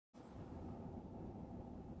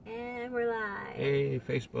And we're live. Hey,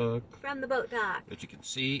 Facebook. From the boat dock. That you can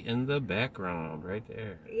see in the background right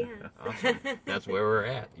there. Yes. Awesome. That's where we're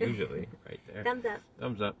at, usually, right there. Thumbs up.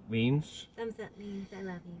 Thumbs up means? Thumbs up means I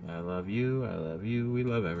love you. I love you, I love you, we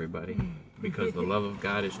love everybody. Because the love of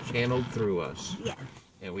God is channeled through us. Yes.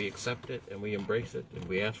 And we accept it, and we embrace it, and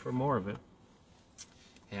we ask for more of it.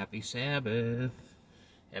 Happy Sabbath.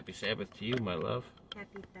 Happy Sabbath to you, my love.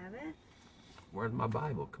 Happy Sabbath. Where's my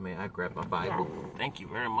Bible? Come here, I grabbed my Bible. Yes. Thank you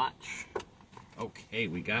very much. Okay,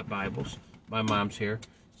 we got Bibles. My mom's here.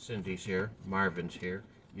 Cindy's here. Marvin's here.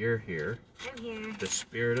 You're here. I'm here. The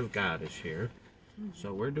Spirit of God is here.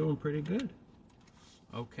 So we're doing pretty good.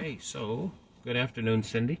 Okay, so good afternoon,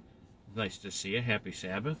 Cindy. Nice to see you. Happy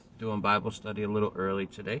Sabbath. Doing Bible study a little early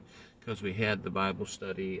today because we had the Bible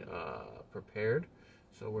study prepared.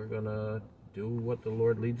 So we're going to do what the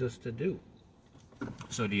Lord leads us to do.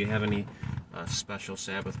 So do you have any special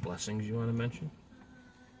Sabbath blessings you want to mention?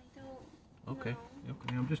 I don't. Okay. No.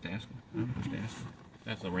 Okay, I'm just asking.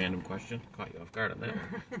 That's a random question. Caught you off guard on that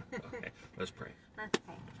one. Okay, let's pray. Let's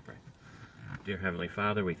pray. Let's pray. Dear Heavenly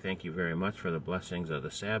Father, we thank you very much for the blessings of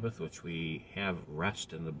the Sabbath, which we have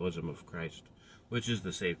rest in the bosom of Christ, which is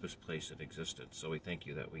the safest place in existence. So we thank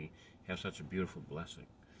you that we have such a beautiful blessing.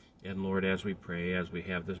 And Lord, as we pray, as we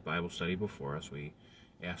have this Bible study before us, we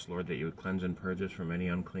ask, Lord, that you would cleanse and purge us from any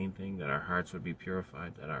unclean thing, that our hearts would be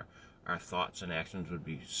purified, that our thoughts and actions would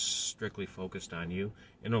be strictly focused on you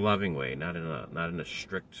in a loving way, not in a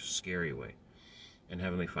strict, scary way. And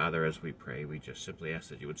Heavenly Father, as we pray, we just simply ask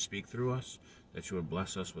that you would speak through us, that you would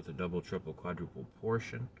bless us with a double, triple, quadruple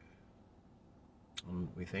portion. And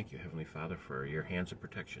we thank you, Heavenly Father, for your hands of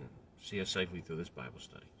protection. See us safely through this Bible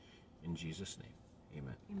study. In Jesus' name,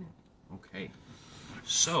 amen. Amen. Okay,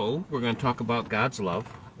 so we're going to talk about God's love,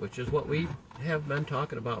 which is what we have been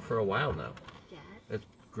talking about for a while now. Yes.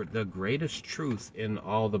 It's the greatest truth in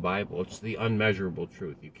all the Bible. It's the unmeasurable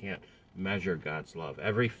truth. You can't measure God's love.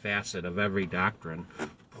 Every facet of every doctrine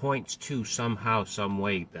points to somehow, some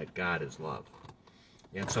way that God is love.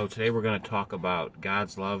 And so today we're going to talk about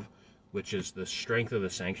God's love, which is the strength of the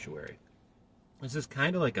sanctuary. This is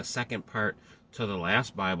kind of like a second part to the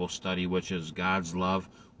last Bible study, which is God's love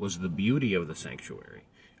was the beauty of the sanctuary.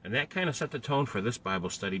 And that kind of set the tone for this Bible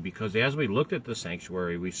study, because as we looked at the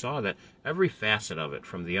sanctuary, we saw that every facet of it,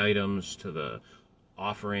 from the items to the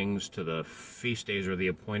offerings to the feast days or the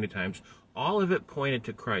appointed times, all of it pointed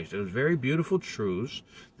to Christ. It was very beautiful truths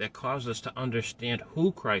that caused us to understand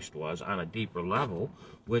who Christ was on a deeper level,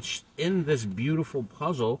 which in this beautiful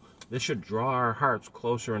puzzle, this should draw our hearts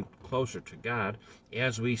closer and closer to God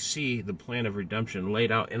as we see the plan of redemption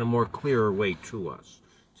laid out in a more clearer way to us.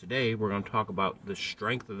 Today, we're going to talk about the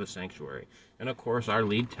strength of the sanctuary. And of course, our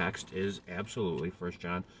lead text is absolutely 1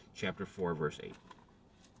 John chapter 4, verse 8.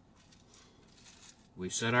 We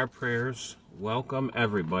said our prayers. Welcome,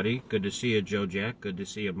 everybody. Good to see you, Joe Jack. Good to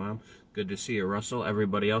see you, Mom. Good to see you, Russell.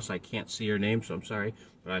 Everybody else, I can't see your name, so I'm sorry,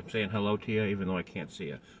 but I'm saying hello to you, even though I can't see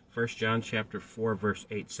you. 1 John chapter 4, verse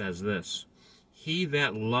 8 says this: He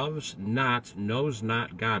that loves not knows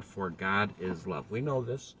not God, for God is love. We know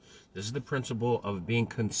this. This is the principle of being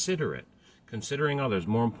considerate. Considering others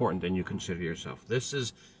more important than you consider yourself. This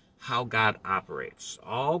is how God operates.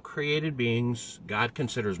 All created beings, God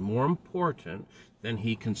considers more important than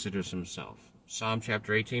he considers himself. Psalm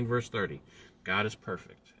chapter 18, verse 30, God is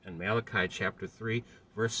perfect. And Malachi chapter 3,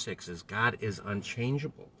 verse 6 is God is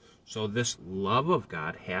unchangeable. So this love of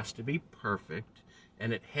God has to be perfect,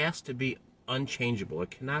 and it has to be unchangeable.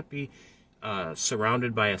 It cannot be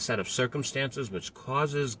surrounded by a set of circumstances which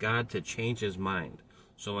causes God to change his mind.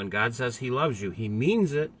 So when God says he loves you, he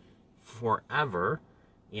means it forever,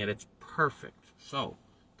 and it's perfect. So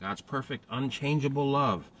God's perfect, unchangeable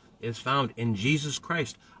love is found in Jesus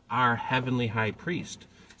Christ, our heavenly high priest.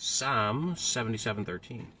 Psalm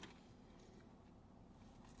 77:13.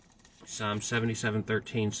 Psalm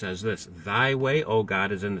 77:13 says this: Thy way, O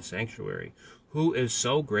God, is in the sanctuary. Who is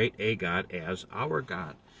so great a God as our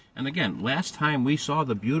God? And again, last time we saw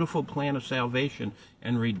the beautiful plan of salvation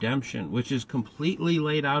and redemption, which is completely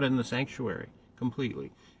laid out in the sanctuary.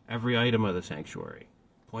 Completely. Every item of the sanctuary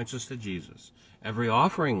points us to Jesus. Every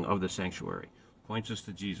offering of the sanctuary points us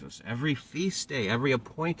to Jesus. Every feast day, every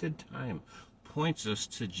appointed time points us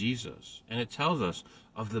to Jesus. And it tells us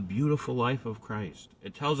of the beautiful life of Christ.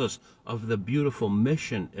 It tells us of the beautiful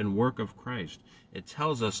mission and work of Christ. It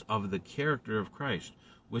tells us of the character of Christ,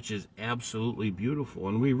 which is absolutely beautiful.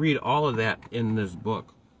 And we read all of that in this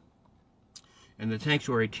book. And the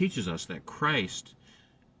sanctuary teaches us that Christ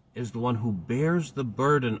is the one who bears the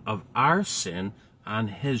burden of our sin on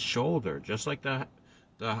his shoulder. Just like the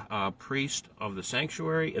priest of the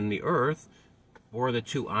sanctuary in the earth Or the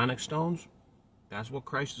 2 onyx stones. That's what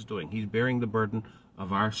Christ is doing. He's bearing the burden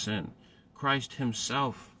of our sin. Christ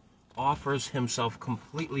himself offers himself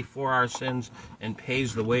completely for our sins and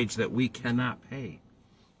pays the wage that we cannot pay.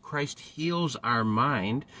 Christ heals our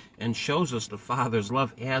mind and shows us the Father's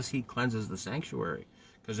love as he cleanses the sanctuary.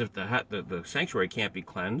 Because if the sanctuary can't be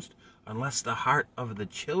cleansed unless the heart of the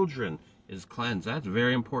children is cleansed, that's a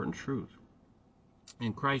very important truth.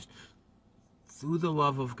 In Christ, through the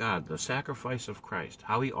love of God, the sacrifice of Christ,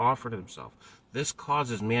 how he offered himself, this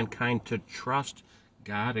causes mankind to trust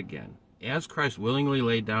God again. As Christ willingly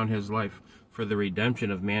laid down his life for the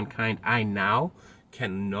redemption of mankind, I now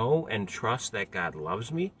can know and trust that God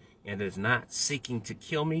loves me and is not seeking to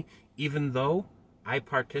kill me, even though I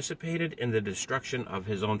participated in the destruction of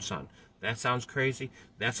his own son. That sounds crazy.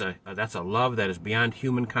 That's a love that is beyond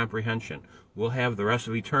human comprehension. We'll have the rest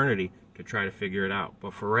of eternity to try to figure it out.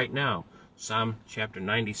 But for right now, Psalm chapter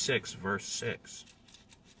 96, verse 6.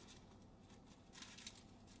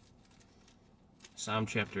 Psalm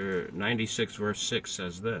chapter 96, verse 6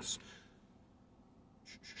 says this: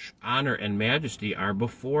 honor and majesty are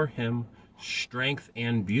before him, strength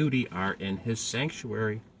and beauty are in his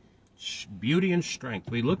sanctuary. Beauty and strength.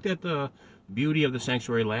 We looked at the beauty of the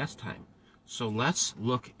sanctuary last time. So let's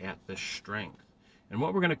look at the strength. And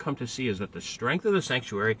what we're going to come to see is that the strength of the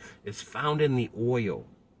sanctuary is found in the oil.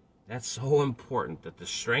 That's so important, that the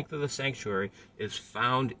strength of the sanctuary is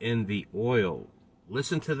found in the oil.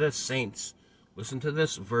 Listen to this, saints. Listen to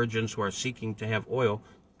this, virgins who are seeking to have oil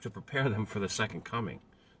to prepare them for the second coming.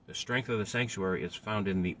 The strength of the sanctuary is found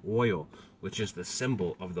in the oil, which is the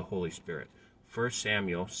symbol of the Holy Spirit. 1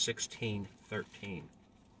 Samuel 16:13.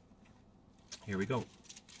 Here we go.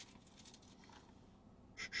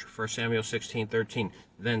 1 Samuel 16:13.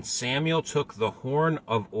 Then Samuel took the horn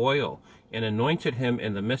of oil and anointed him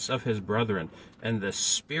in the midst of his brethren, and the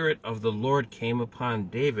Spirit of the Lord came upon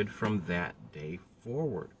David from that day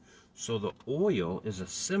forward. So the oil is a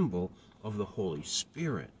symbol of the Holy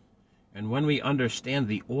Spirit. And when we understand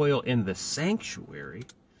the oil in the sanctuary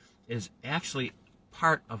is actually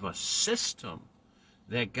part of a system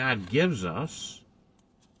that God gives us,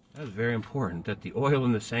 that's very important, that the oil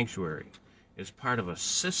in the sanctuary is part of a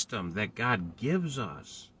system that God gives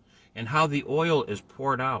us. And how the oil is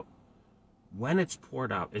poured out, when it's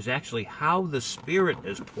poured out, is actually how the Spirit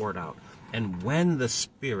is poured out and when the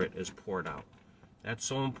Spirit is poured out. That's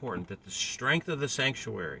so important, that the strength of the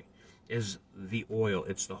sanctuary is the oil.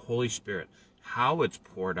 It's the Holy Spirit. How it's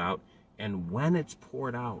poured out and when it's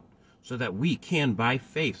poured out, so that we can, by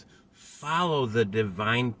faith, follow the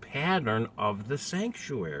divine pattern of the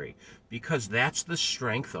sanctuary. Because that's the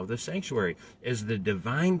strength of the sanctuary, is the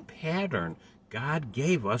divine pattern God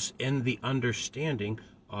gave us in the understanding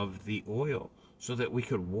of the oil, so that we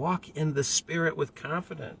could walk in the Spirit with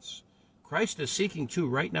confidence. Christ is seeking to,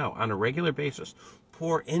 right now, on a regular basis,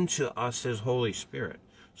 pour into us his Holy Spirit,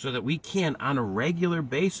 so that we can, on a regular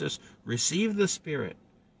basis, receive the Spirit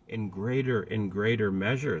in greater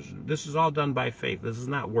measures. This is all done by faith. This is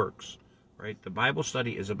not works, right? The Bible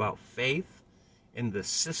study is about faith in the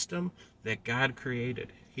system that God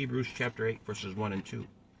created. Hebrews chapter 8, verses 1 and 2.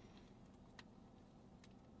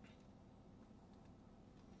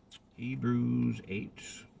 Hebrews 8,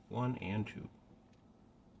 1 and 2.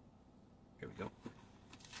 Here we go.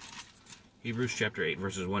 Hebrews chapter 8,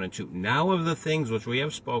 verses 1 and 2. Now of the things which we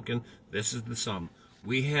have spoken, this is the sum.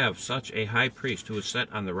 We have such a high priest who is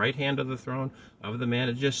set on the right hand of the throne of the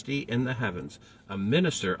majesty in the heavens, a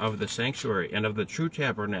minister of the sanctuary and of the true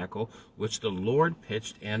tabernacle, which the Lord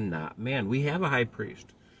pitched and not man. We have a high priest.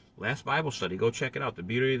 Last Bible study, go check it out, the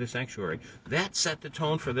beauty of the sanctuary. That set the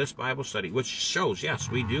tone for this Bible study, which shows, yes,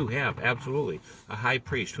 we do have, absolutely, a high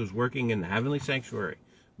priest who's working in the heavenly sanctuary,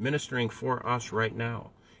 ministering for us right now.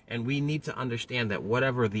 And we need to understand that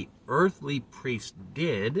whatever the earthly priest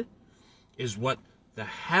did is what the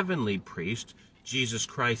heavenly priest, Jesus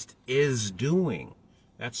Christ, is doing.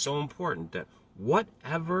 That's so important, that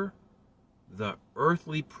whatever the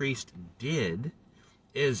earthly priest did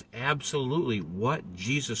is absolutely what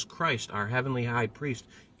Jesus Christ, our heavenly high priest,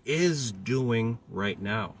 is doing right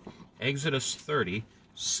now. Exodus 30,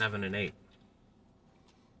 7 and 8.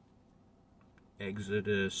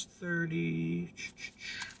 Exodus 30,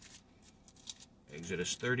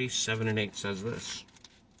 7 and 8 says this.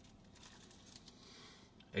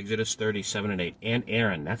 Exodus 30, 7 and 8. And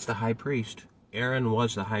Aaron, that's the high priest. Aaron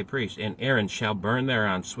was the high priest. And Aaron shall burn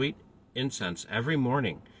thereon sweet incense every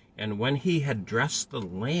morning. And when he had dressed the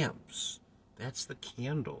lamps, that's the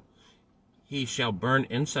candle, he shall burn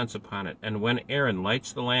incense upon it. And when Aaron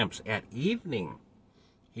lights the lamps at evening,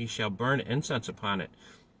 he shall burn incense upon it.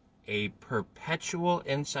 a perpetual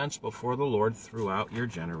incense before the Lord throughout your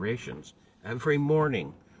generations. Every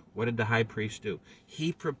morning, what did the high priest do?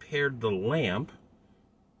 He prepared the lamp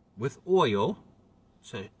with oil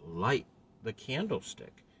to light the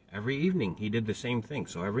candlestick. Every evening, he did the same thing.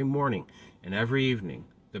 So every morning and every evening,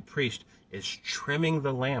 the priest is trimming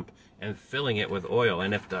the lamp and filling it with oil.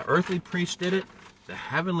 And if the earthly priest did it, the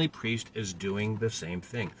heavenly priest is doing the same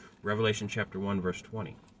thing. Revelation chapter 1, verse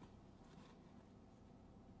 20.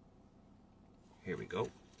 Here we go.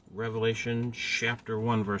 Revelation chapter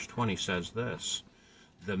 1, verse 20 says this: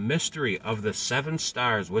 the mystery of the 7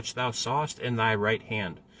 stars which thou sawest in thy right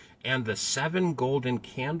hand, and the 7 golden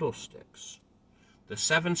candlesticks. The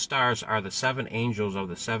 7 stars are the 7 angels of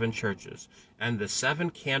the 7 churches, and the 7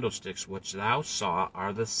 candlesticks which thou saw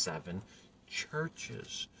are the 7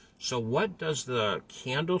 churches. So what does the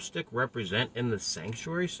candlestick represent in the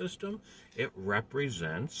sanctuary system? It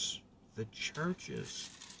represents the churches.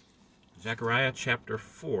 Zechariah chapter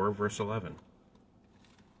 4, verse 11.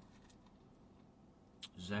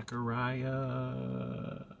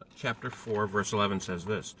 Zechariah chapter 4, verse 11 says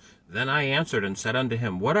this: then I answered and said unto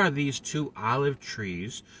him, what are these 2 olive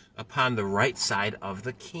trees upon the right side of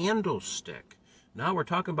the candlestick? Now we're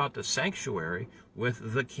talking about the sanctuary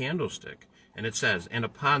with the candlestick. And it says, and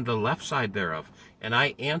upon the left side thereof. And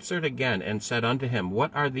I answered again and said unto him,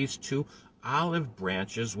 what are these 2 olive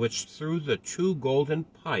branches which through the 2 golden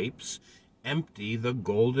pipes empty the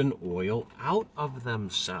golden oil out of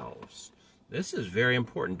themselves? This is very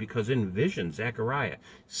important, because in vision, Zechariah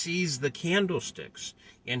sees the candlesticks,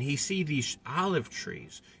 and he sees these olive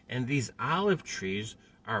trees, and these olive trees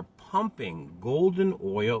are pumping golden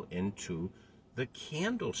oil into the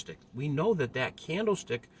candlestick. We know that that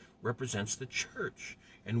candlestick represents the church,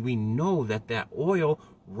 and we know that that oil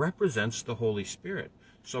represents the Holy Spirit.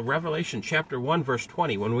 So Revelation chapter 1, verse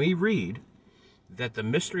 20, when we read that the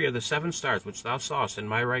mystery of the 7 stars which thou sawest in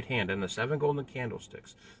my right hand, and the 7 golden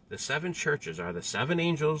candlesticks, the 7 churches are the 7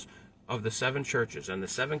 angels of the 7 churches, and the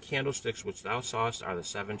 7 candlesticks which thou sawest are the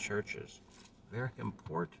 7 churches. Very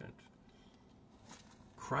important.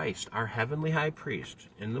 Christ, our heavenly high priest,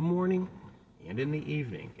 in the morning and in the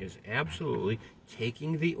evening, is absolutely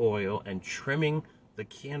taking the oil and trimming the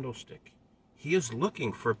candlestick. He is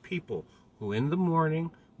looking for people who in the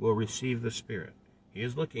morning will receive the Spirit. He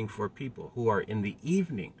is looking for people who are in the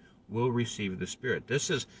evening will receive the Spirit. This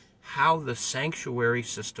is how the sanctuary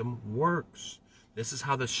system works. This is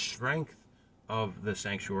how the strength of the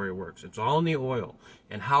sanctuary works. It's all in the oil,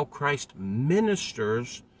 and how Christ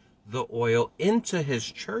ministers the oil into his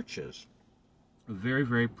churches. Very,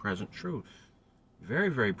 very present truth. Very,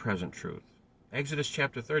 very present truth. Exodus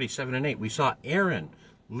chapter 37 and 8. We saw Aaron,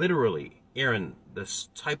 literally Aaron, this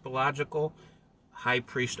typological high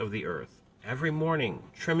priest of the earth, every morning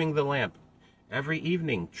trimming the lamp, every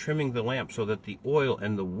evening trimming the lamp, so that the oil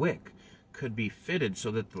and the wick could be fitted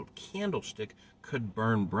so that the candlestick could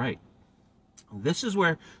burn bright. This is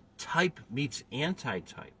where type meets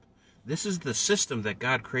anti-type. This is the system that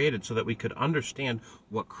God created so that we could understand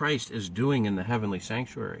what Christ is doing in the heavenly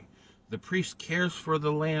sanctuary. The priest cares for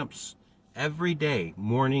the lamps every day,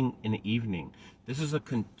 morning and evening. This is a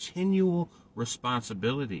continual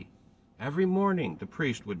responsibility. Every morning, the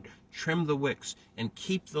priest would trim the wicks and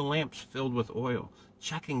keep the lamps filled with oil,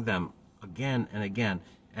 checking them again and again,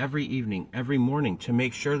 every evening, every morning, to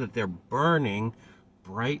make sure that they're burning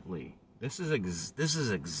brightly. This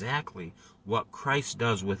is exactly what Christ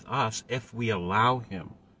does with us if we allow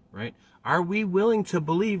him, right? Are we willing to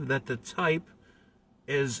believe that the type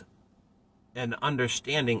is an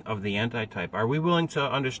understanding of the antitype? Are we willing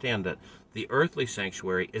to understand that the earthly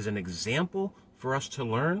sanctuary is an example for us to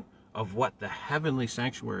learn of what the heavenly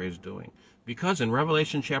sanctuary is doing? Because in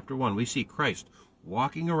Revelation chapter 1, we see Christ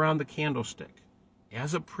walking around the candlestick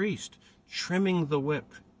as a priest, trimming the wick,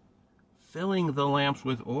 filling the lamps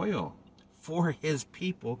with oil for his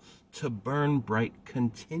people to burn bright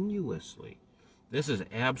continuously. This is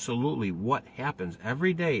absolutely what happens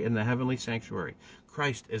every day in the heavenly sanctuary.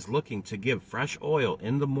 Christ is looking to give fresh oil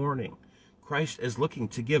in the morning. Christ is looking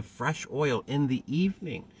to give fresh oil in the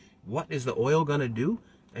evening. What is the oil going to do?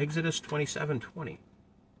 Exodus 27:20.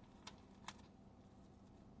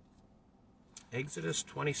 Exodus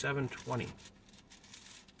 27:20.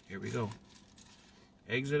 Here we go.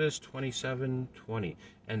 Exodus 27:20.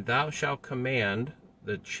 And thou shalt command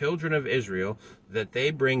the children of Israel that they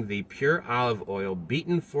bring the pure olive oil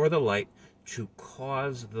beaten for the light, to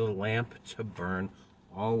cause the lamp to burn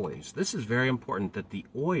always. This is very important, that the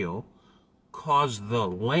oil cause the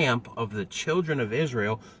lamp of the children of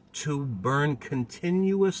Israel to burn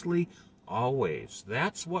continuously always.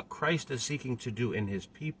 That's what Christ is seeking to do in his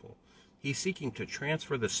people. He's seeking to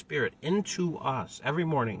transfer the Spirit into us every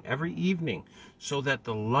morning, every evening, so that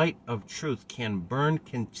the light of truth can burn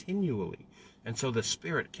continually. And so the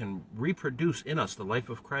Spirit can reproduce in us the life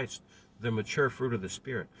of Christ, the mature fruit of the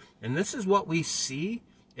Spirit. And this is what we see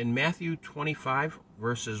in Matthew 25,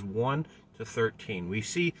 verses 1 to 13. We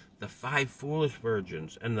see the 5 foolish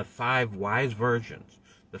virgins and the 5 wise virgins.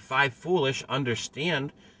 The 5 foolish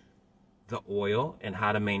understand the oil and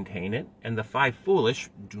how to maintain it, and the 5 foolish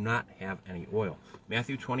do not have any oil.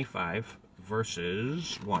 Matthew 25,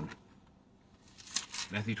 verses 1.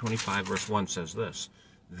 Matthew 25, verse 1 says this: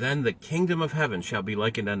 Then the kingdom of heaven shall be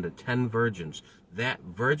likened unto 10 virgins. That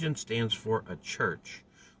virgin stands for a church,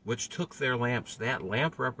 which took their lamps. That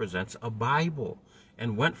lamp represents a Bible,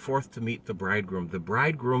 and went forth to meet the bridegroom. The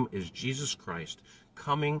bridegroom is Jesus Christ,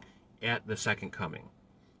 coming at the second coming.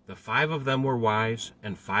 The 5 of them were wise,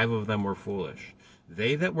 and 5 of them were foolish.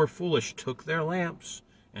 They that were foolish took their lamps,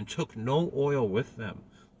 and took no oil with them.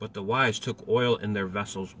 But the wise took oil in their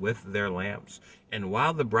vessels with their lamps. And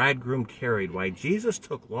while the bridegroom tarried, why Jesus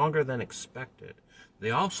took longer than expected, they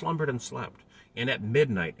all slumbered and slept. And at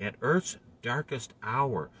midnight, at earth's darkest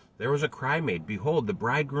hour, there was a cry made, Behold, the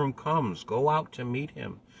bridegroom comes, go out to meet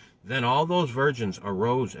him. Then all those virgins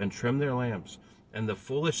arose and trimmed their lamps. And the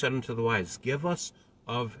foolish said unto the wise, Give us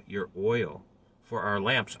of your oil, for our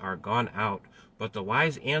lamps are gone out. But the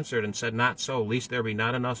wise answered and said, Not so, lest there be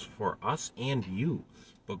not enough for us and you.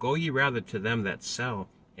 But go ye rather to them that sell,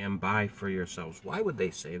 and buy for yourselves. Why would they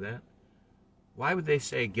say that? Why would they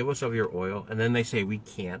say, Give us of your oil? And then they say, We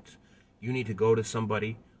can't. You need to go to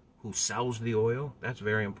somebody who sells the oil. That's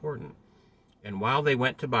very important. And while they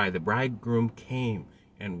went to buy, the bridegroom came,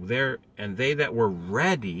 and they that were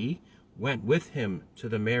ready went with him to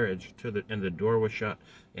the marriage, and the door was shut.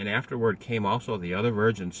 And afterward came also the other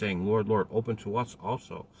virgins, saying, Lord, Lord, open to us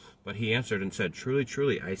also. But he answered and said, Truly,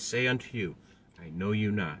 truly, I say unto you, I know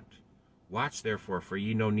you not. Watch therefore, for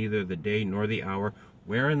ye know neither the day nor the hour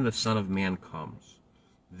wherein the Son of Man comes.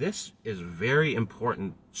 This is very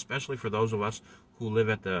important, especially for those of us who live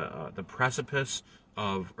at the precipice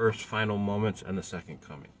of earth's final moments and the second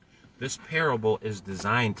coming. This parable is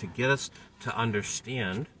designed to get us to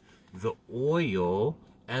understand the oil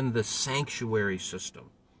and the sanctuary system.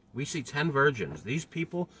 We see 10 virgins. These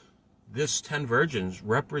people, this 10 virgins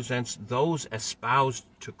represents those espoused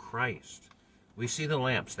to Christ. We see the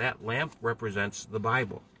lamps. That lamp represents the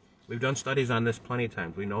Bible. We've done studies on this plenty of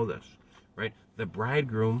times. We know this, right? The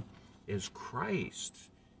bridegroom is Christ.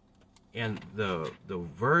 And the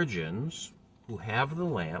virgins who have the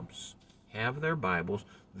lamps, have their Bibles,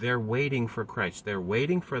 they're waiting for Christ. They're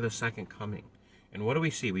waiting for the second coming. And what do we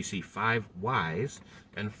see? We see 5 wise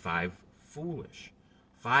and 5 foolish.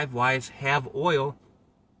 5 wise have oil.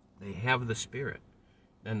 They have the Spirit.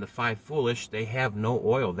 And the 5 foolish, they have no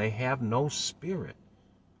oil. They have no Spirit.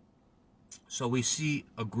 So we see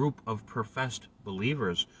a group of professed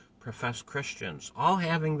believers, professed Christians, all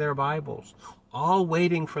having their Bibles, all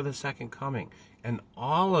waiting for the second coming. And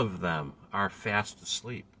all of them are fast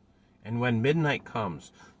asleep. And when midnight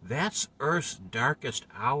comes, that's earth's darkest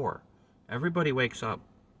hour. Everybody wakes up,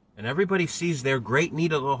 and everybody sees their great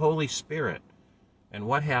need of the Holy Spirit. And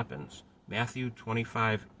what happens? Matthew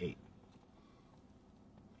 25, 8.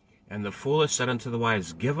 And the foolish said unto the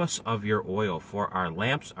wise, Give us of your oil, for our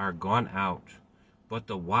lamps are gone out. But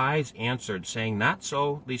the wise answered, saying, Not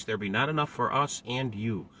so, lest there be not enough for us and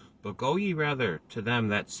you. But go ye rather to them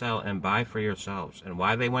that sell, and buy for yourselves. And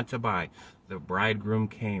while they went to buy, the bridegroom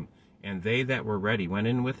came, and they that were ready went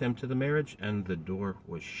in with him to the marriage, and the door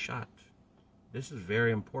was shut. This is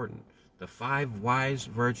very important. The 5 wise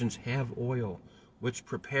virgins have oil, which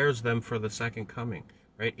prepares them for the second coming.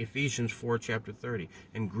 Right? Ephesians 4, chapter 30.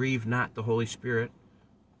 And grieve not the Holy Spirit,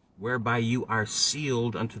 whereby you are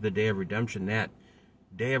sealed unto the day of redemption. That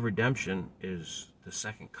day of redemption is the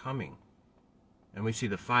second coming. And we see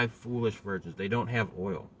the 5 foolish virgins. They don't have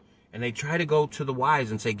oil. And they try to go to the wise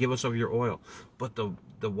and say, Give us of your oil. But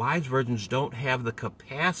the wise virgins don't have the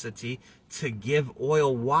capacity to give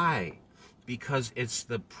oil. Why? Because it's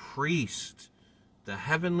the priest, the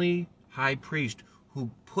heavenly high priest, who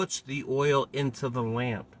puts the oil into the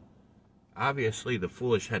lamp. Obviously, the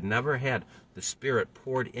foolish had never had the Spirit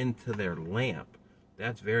poured into their lamp.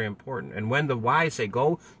 That's very important. And when the wise say,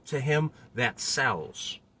 Go to him that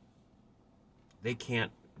sells, they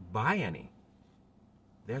can't buy any.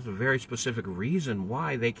 There's a very specific reason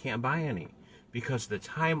why they can't buy any. Because the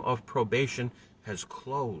time of probation has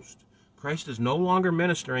closed. Christ is no longer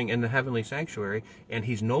ministering in the heavenly sanctuary, and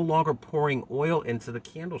he's no longer pouring oil into the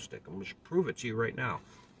candlestick. I'm going to prove it to you right now.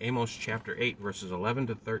 Amos chapter 8, verses 11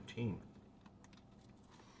 to 13.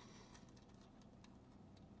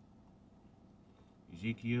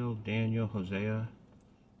 Ezekiel, Daniel, Hosea,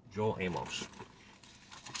 Joel, Amos.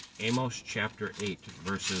 Amos chapter 8,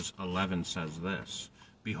 verses 11 says this.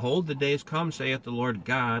 Behold, the days come, saith the Lord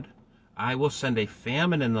God, I will send a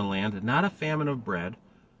famine in the land, not a famine of bread,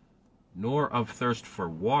 nor of thirst for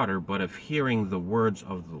water, but of hearing the words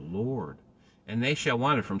of the Lord. And they shall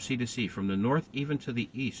wander from sea to sea, from the north even to the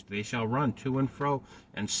east. They shall run to and fro,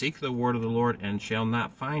 and seek the word of the Lord, and shall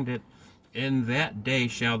not find it. In that day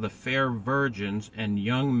shall the fair virgins and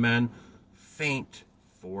young men faint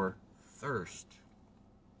for thirst.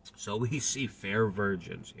 So we see fair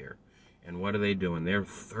virgins here. And what are they doing? They're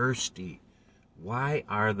thirsty. Why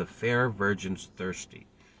are the fair virgins thirsty?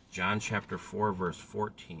 John chapter 4, verse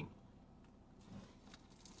 14.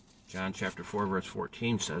 John chapter 4, verse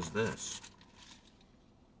 14 says this.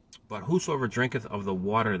 But whosoever drinketh of the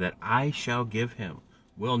water that I shall give him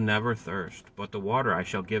will never thirst. But the water I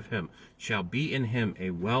shall give him shall be in him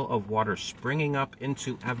a well of water springing up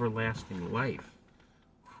into everlasting life.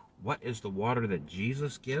 What is the water that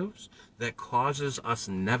Jesus gives that causes us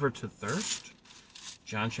never to thirst?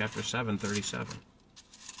 John chapter 7, 37.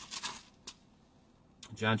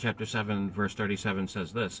 John chapter 7, verse 37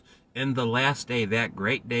 says this. In the last day, that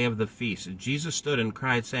great day of the feast, Jesus stood and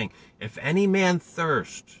cried, saying, If any man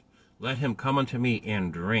thirst, let him come unto me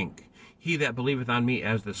and drink. He that believeth on me,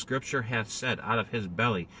 as the scripture hath said, out of his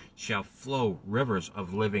belly shall flow rivers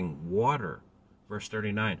of living water. Verse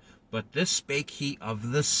 39. But this spake he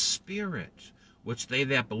of the Spirit, which they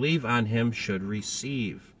that believe on him should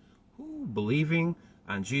receive. Who, believing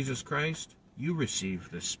on Jesus Christ, you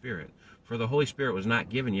receive the Spirit. For the Holy Spirit was not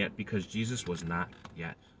given yet, because Jesus was not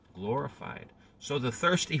yet glorified. So the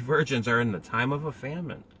thirsty virgins are in the time of a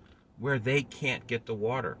famine, where they can't get the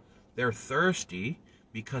water. They're thirsty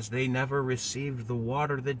because they never received the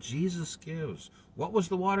water that Jesus gives. What was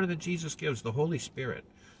the water that Jesus gives? The Holy Spirit.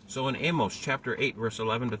 So in Amos chapter 8, verse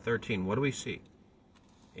 11 to 13, what do we see?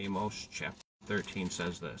 Amos chapter 13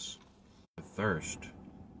 says this. Thirst.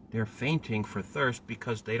 They're fainting for thirst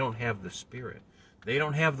because they don't have the Spirit. They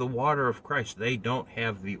don't have the water of Christ. They don't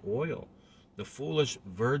have the oil. The foolish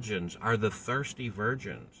virgins are the thirsty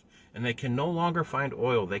virgins. And they can no longer find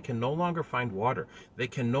oil. They can no longer find water. They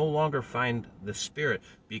can no longer find the Spirit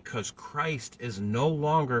because Christ is no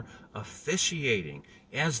longer officiating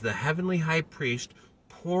as the heavenly high priest,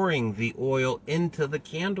 pouring the oil into the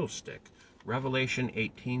candlestick. Revelation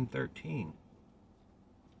 18:13.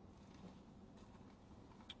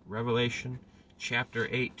 Revelation chapter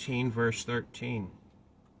 18, verse 13.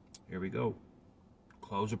 Here we go.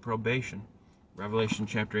 Close of probation. Revelation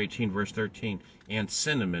chapter 18, verse 13. And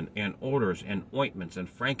cinnamon, and odors, and ointments, and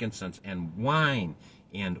frankincense, and wine,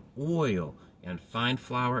 and oil, and fine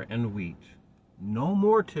flour, and wheat. No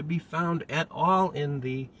more to be found at all in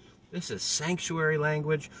thee. This is sanctuary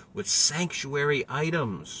language with sanctuary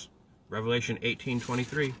items. Revelation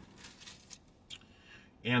 18:23.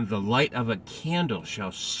 And the light of a candle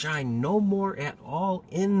shall shine no more at all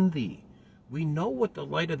in thee. We know what the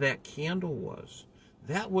light of that candle was.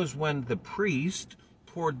 That was when the priest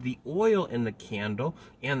poured the oil in the candle,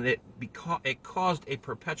 and it caused a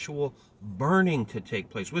perpetual burning to take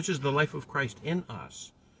place, which is the life of Christ in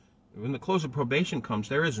us. When the close of probation comes,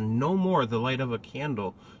 there is no more the light of a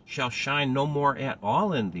candle shall shine no more at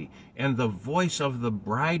all in thee, and the voice of the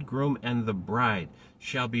bridegroom and the bride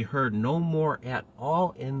shall be heard no more at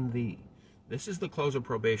all in thee. This is the close of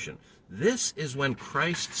probation. This is when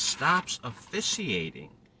Christ stops officiating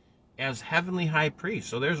as heavenly high priest.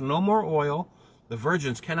 So there's no more oil. The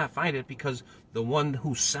virgins cannot find it because the one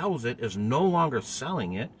who sells it is no longer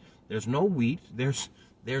selling it. There's no wheat.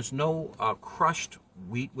 There's no crushed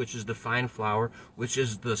wheat, which is the fine flour, which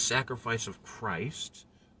is the sacrifice of Christ,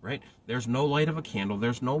 right? There's no light of a candle.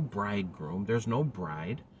 There's no bridegroom. There's no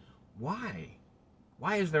bride. Why?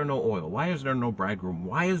 Why is there no oil? Why is there no bridegroom?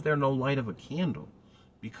 Why is there no light of a candle?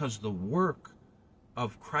 Because the work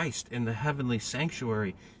of Christ in the heavenly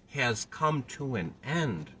sanctuary has come to an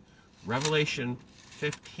end. Revelation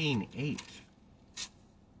 15:8.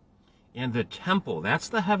 And the temple, that's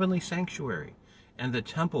the heavenly sanctuary, and the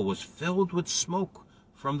temple was filled with smoke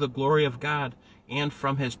from the glory of God and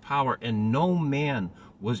from his power, and no man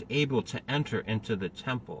was able to enter into the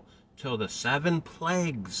temple till the 7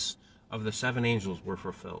 plagues of the 7 angels were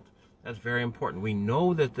fulfilled. That's very important. We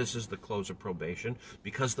know that this is the close of probation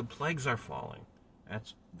because the plagues are falling.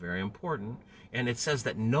 That's very important. And it says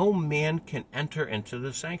that no man can enter into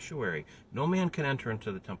the sanctuary. No man can enter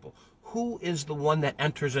into the temple. Who is the one that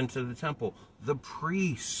enters into the temple? The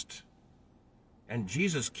priest. And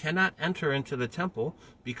Jesus cannot enter into the temple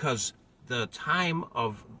because the time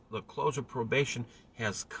of the close of probation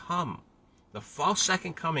has come. The false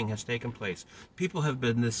second coming has taken place. People have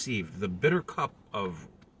been deceived. The bitter cup of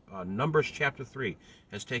Numbers chapter 3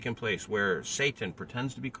 has taken place, where Satan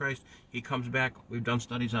pretends to be Christ. He comes back. We've done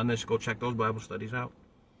studies on this. Go check those Bible studies out.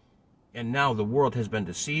 And now the world has been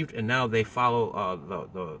deceived, and now they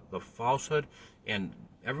follow the falsehood, and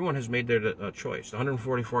everyone has made their choice. The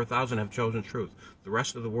 144,000 have chosen truth. The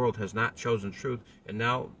rest of the world has not chosen truth, and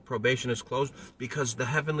now probation is closed because the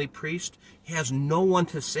heavenly priest has no one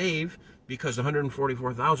to save, because the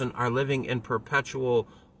 144,000 are living in perpetual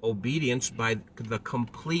obedience by the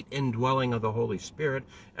complete indwelling of the Holy Spirit,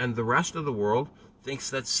 and the rest of the world thinks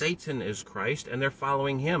that Satan is Christ, and they're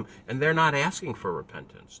following him, and they're not asking for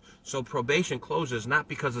repentance. So probation closes not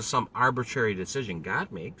because of some arbitrary decision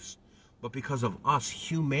God makes, but because of us,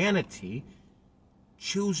 humanity,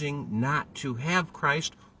 choosing not to have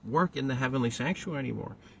Christ work in the heavenly sanctuary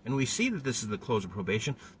anymore. And we see that this is the close of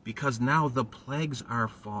probation because now the plagues are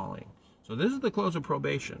falling. So this is the close of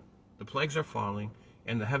probation. The plagues are falling,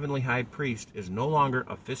 and the heavenly high priest is no longer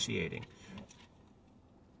officiating.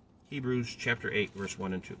 Hebrews chapter 8, verse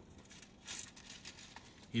 1 and 2.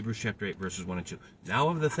 Hebrews chapter 8, verses 1 and 2. Now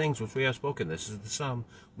of the things which we have spoken, this is the sum,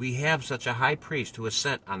 we have such a high priest who is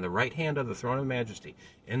set on the right hand of the throne of majesty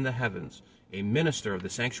in the heavens, a minister of the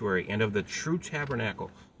sanctuary and of the true tabernacle,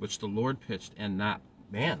 which the Lord pitched and not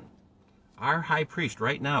man. Our high priest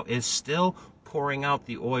right now is still pouring out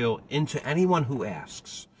the oil into anyone who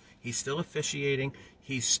asks. He's still officiating.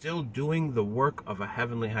 He's still doing the work of a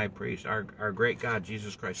heavenly high priest, our great God,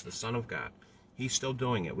 Jesus Christ, the Son of God. He's still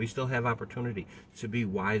doing it. We still have opportunity to be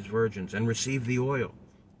wise virgins and receive the oil.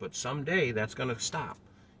 But someday that's going to stop.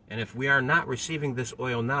 And if we are not receiving this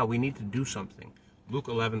oil now, we need to do something. Luke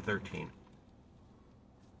 11:13.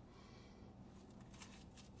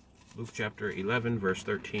 Luke chapter 11, verse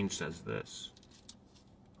 13 says this.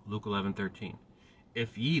 Luke 11:13.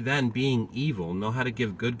 If ye then, being evil, know how to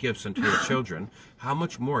give good gifts unto your children, how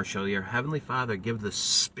much more shall your heavenly Father give the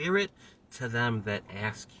Spirit to them that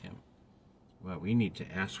ask him? Well, we need to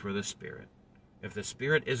ask for the Spirit. If the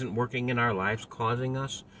Spirit isn't working in our lives, causing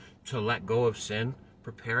us to let go of sin,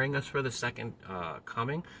 preparing us for the second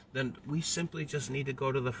coming, then we simply just need to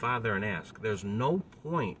go to the Father and ask. There's no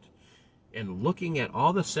point in looking at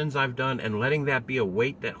all the sins I've done and letting that be a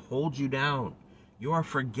weight that holds you down. You are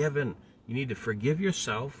forgiven. You need to forgive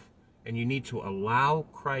yourself, and you need to allow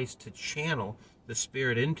Christ to channel the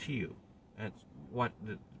Spirit into you. That's what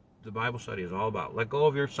the Bible study is all about. Let go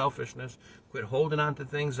of your selfishness. Quit holding on to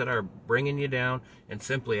things that are bringing you down, and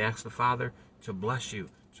simply ask the Father to bless you,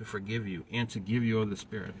 to forgive you, and to give you of the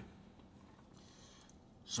Spirit.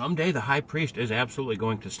 Someday the high priest is absolutely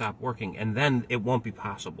going to stop working, and then it won't be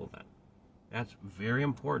possible then. That's very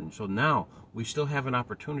important. So now we still have an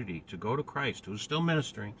opportunity to go to Christ, who's still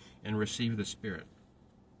ministering, and receive the Spirit.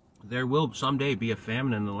 There will someday be a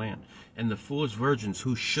famine in the land, and the foolish virgins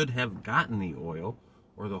who should have gotten the oil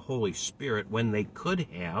or the Holy Spirit when they could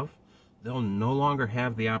have, they'll no longer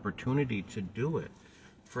have the opportunity to do it.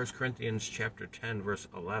 1 Corinthians chapter 10, verse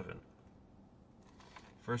 11.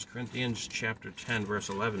 1 Corinthians chapter 10, verse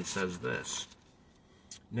 11 says this.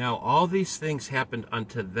 Now all these things happened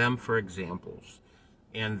unto them for examples,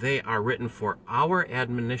 and they are written for our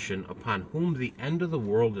admonition, upon whom the end of the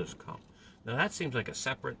world is come. Now that seems like a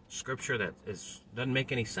separate scripture that doesn't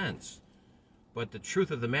make any sense. But the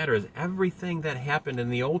truth of the matter is everything that happened in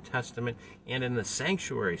the Old Testament and in the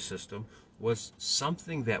sanctuary system was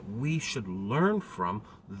something that we should learn from,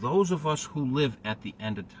 those of us who live at the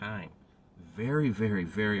end of time. Very, very,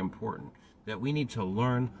 very important that we need to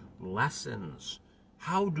learn lessons.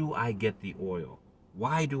 How do I get the oil?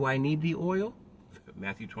 Why do I need the oil?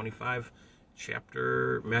 Matthew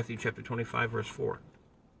chapter 25, verse 4.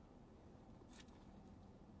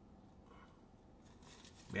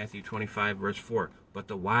 Matthew 25, verse 4. But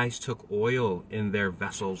the wise took oil in their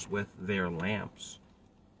vessels with their lamps.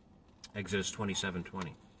 Exodus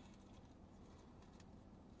 27:20.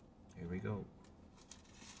 Here we go.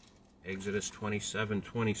 Exodus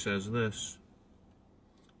 27:20 says this.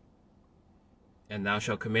 And thou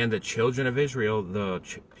shalt command the children of Israel, the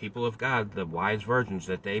people of God, the wise virgins,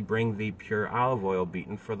 that they bring thee pure olive oil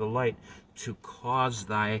beaten for the light, to cause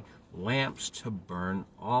thy lamps to burn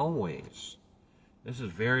always. This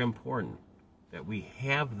is very important, that we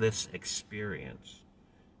have this experience.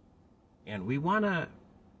 And we want to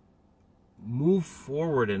move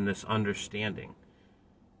forward in this understanding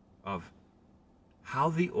of how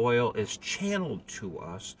the oil is channeled to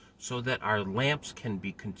us so that our lamps can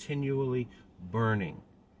be continually burning.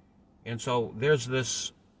 And so there's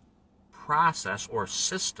this process or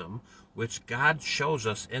system which God shows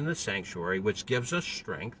us in the sanctuary, which gives us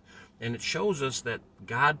strength, And it shows us that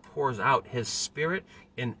God pours out his Spirit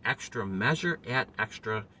in extra measure at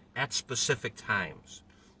specific times.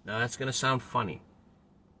 Now that's going to sound funny,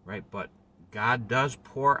 right? But God does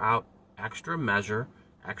pour out extra measure,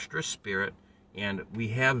 extra Spirit, and we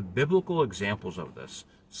have biblical examples of this.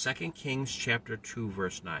 2 Kings chapter 2,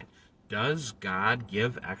 verse 9. Does God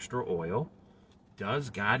give extra oil? Does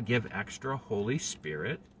God give extra Holy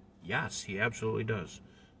Spirit? Yes, he absolutely does.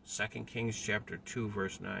 2 Kings chapter 2,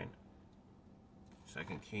 verse 9. 2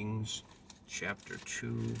 Kings chapter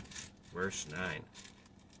 2, verse 9.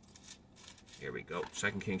 Here we go.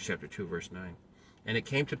 2 Kings chapter 2, verse 9. And it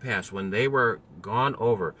came to pass, when they were gone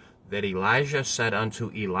over, that Elijah said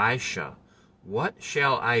unto Elisha, What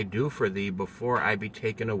shall I do for thee before I be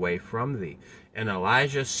taken away from thee? And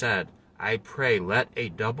Elijah said, I pray, let a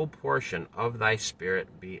double portion of thy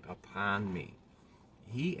Spirit be upon me.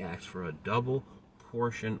 He asked for a double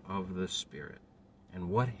portion of the Spirit. And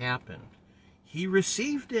what happened? He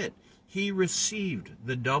received it. He received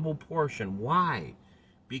the double portion. Why?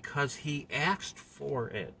 Because he asked for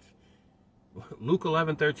it. Luke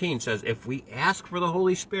 11:13 says, if we ask for the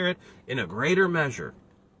Holy Spirit in a greater measure,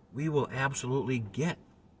 we will absolutely get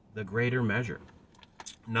the greater measure.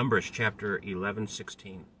 Numbers chapter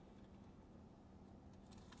 11:16.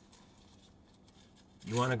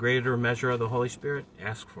 You want a greater measure of the Holy Spirit?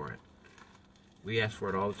 Ask for it. We ask for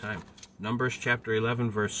it all the time. Numbers chapter 11,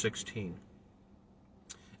 verse 16.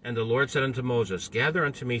 And the Lord said unto Moses, Gather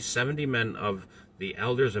unto me 70 men of the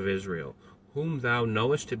elders of Israel, whom thou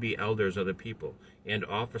knowest to be elders of the people, and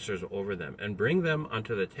officers over them, and bring them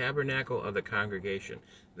unto the tabernacle of the congregation,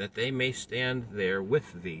 that they may stand there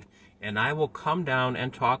with thee. And I will come down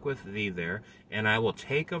and talk with thee there, and I will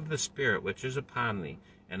take of the Spirit which is upon thee,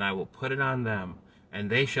 and I will put it on them. And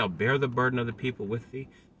they shall bear the burden of the people with thee,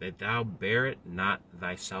 that thou bear it not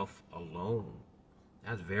thyself alone.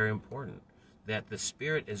 That's very important. That the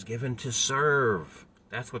Spirit is given to serve.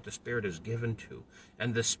 That's what the Spirit is given to.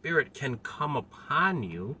 And the Spirit can come upon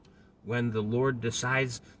you when the Lord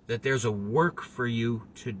decides that there's a work for you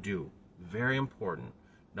to do. Very important.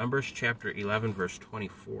 Numbers chapter 11, verse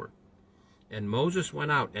 24. And Moses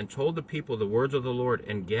went out and told the people the words of the Lord,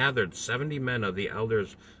 and gathered 70 men of the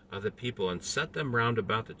elders of the people, and set them round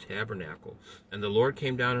about the tabernacle. And the Lord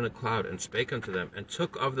came down in a cloud, and spake unto them, and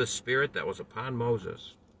took of the Spirit that was upon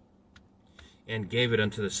Moses, and gave it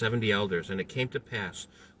unto the 70 elders. And it came to pass,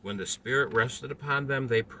 when the Spirit rested upon them,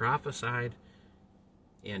 they prophesied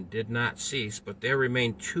and did not cease. But there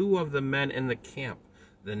remained 2 of the men in the camp.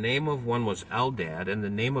 The name of one was Eldad, and the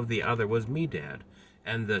name of the other was Medad.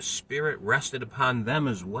 And the Spirit rested upon them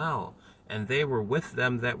as well. And they were with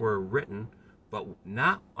them that were written, but went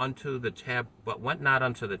not unto the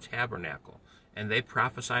tabernacle. And they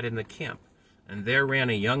prophesied in the camp. And there ran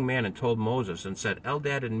a young man and told Moses, and said,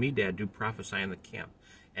 Eldad and Medad do prophesy in the camp.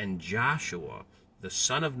 And Joshua, the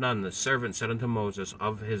son of Nun, the servant, said unto Moses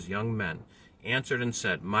of his young men, answered and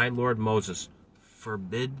said, My lord Moses,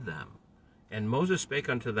 forbid them. And Moses spake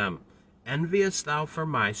unto them, Enviest thou for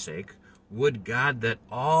my sake? Would God that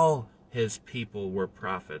all his people were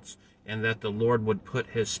prophets, and that the Lord would put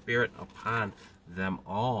his Spirit upon them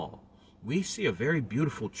all. We see a very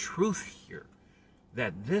beautiful truth here,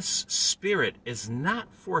 that this Spirit is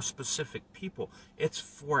not for specific people. It's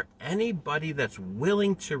for anybody that's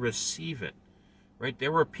willing to receive it. Right?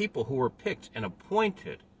 There were people who were picked and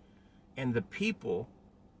appointed, and the people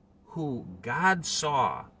who God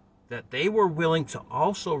saw that they were willing to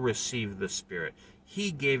also receive the Spirit, he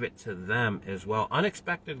gave it to them as well,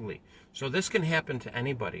 unexpectedly. So this can happen to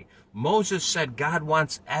anybody. Moses said God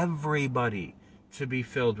wants everybody to be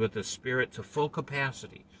filled with the Spirit to full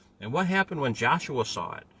capacity. And what happened when Joshua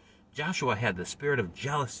saw it? Joshua had the spirit of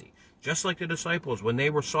jealousy. Just like the disciples, when they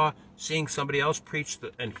were seeing somebody else preach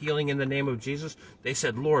and healing in the name of Jesus, they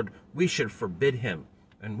said, Lord, we should forbid him.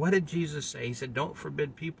 And what did Jesus say? He said, don't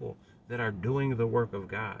forbid people that are doing the work of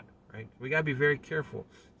God. Right? We got to be very careful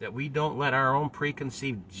that we don't let our own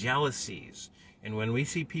preconceived jealousies. And when we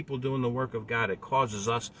see people doing the work of God, it causes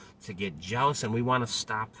us to get jealous, and we want to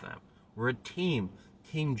stop them. We're a team,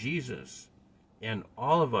 Team Jesus. And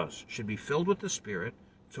all of us should be filled with the Spirit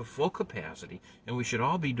to full capacity, and we should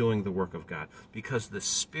all be doing the work of God, because the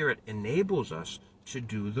Spirit enables us to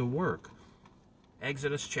do the work.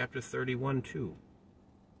 Exodus chapter 31, 2.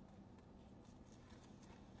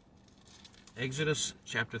 Exodus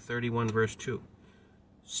chapter 31, verse 2.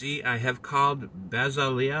 See, I have called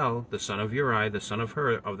Bezaleel, the son of Uri, the son of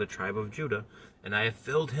Hur, of the tribe of Judah, and I have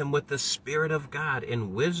filled him with the Spirit of God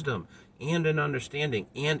in wisdom and in understanding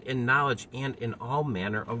and in knowledge and in all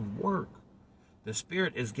manner of work. The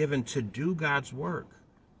Spirit is given to do God's work.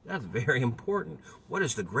 That's very important. What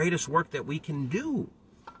is the greatest work that we can do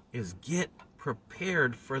is get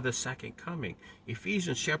prepared for the second coming.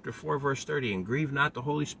 Ephesians chapter 4, verse 30, and grieve not the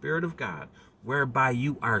Holy Spirit of God, whereby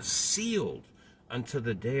you are sealed unto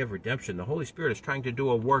the day of redemption. The Holy Spirit is trying to do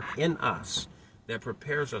a work in us that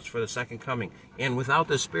prepares us for the second coming. And without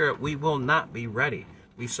the Spirit, we will not be ready.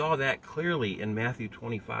 We saw that clearly in Matthew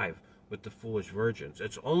 25 with the foolish virgins.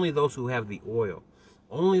 It's only those who have the oil,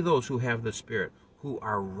 only those who have the Spirit, who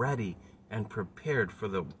are ready and prepared for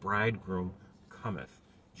the bridegroom cometh.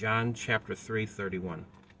 John chapter 3, 31.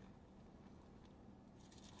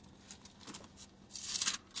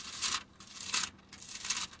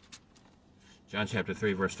 John chapter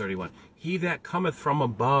 3, verse 31. He that cometh from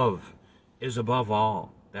above is above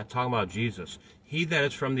all. That's talking about Jesus. He that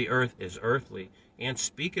is from the earth is earthly, and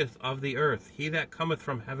speaketh of the earth. He that cometh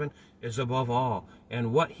from heaven is above all.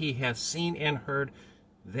 And what he hath seen and heard,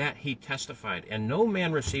 that he testified. And no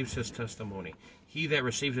man receives his testimony. He that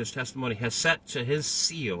receives his testimony has set to his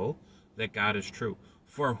seal that God is true.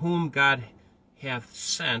 For whom God hath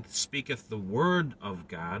sent speaketh the word of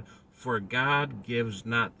God, for God gives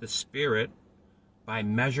not the Spirit by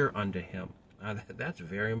measure unto him. Now, that's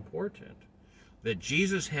very important. That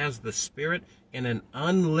Jesus has the Spirit in an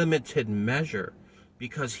unlimited measure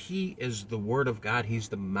because he is the Word of God. He's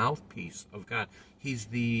the mouthpiece of God. He's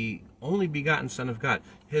the only begotten Son of God.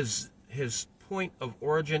 His point of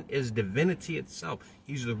origin is divinity itself.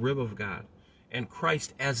 He's the rib of God. And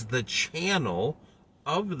Christ, as the channel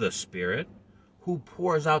of the Spirit, who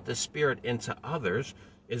pours out the Spirit into others,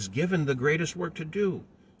 is given the greatest work to do.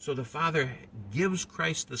 So the Father gives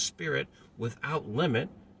Christ the Spirit without limit,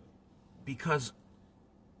 because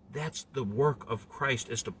that's the work of Christ,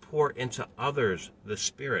 is to pour into others the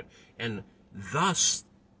Spirit. And thus,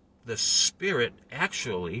 the Spirit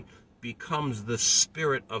actually becomes the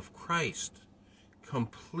Spirit of Christ,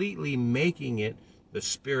 completely making it the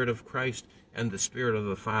Spirit of Christ and the Spirit of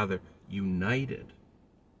the Father united,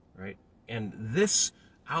 right? And this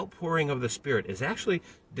outpouring of the Spirit is actually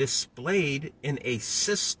displayed in a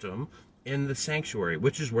system in the sanctuary,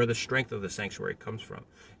 which is where the strength of the sanctuary comes from.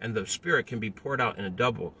 And the Spirit can be poured out in a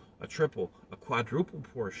double, a triple, a quadruple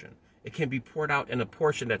portion. It can be poured out in a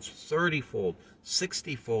portion that's 30-fold,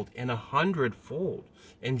 60-fold, and 100-fold.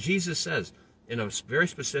 And Jesus says in a very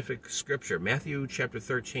specific scripture, Matthew chapter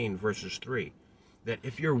 13, verses 3, that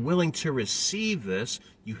if you're willing to receive this,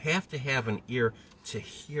 you have to have an ear to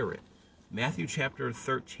hear it. Matthew chapter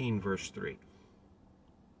 13, verse 3.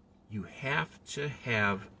 You have to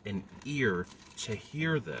have an ear to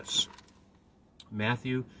hear this.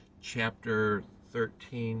 Matthew chapter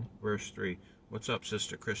 13, verse 3. What's up,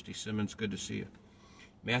 Sister Christy Simmons? Good to see you.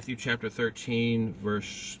 Matthew chapter 13,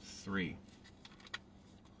 verse 3.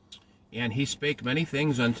 And he spake many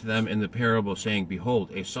things unto them in the parable, saying,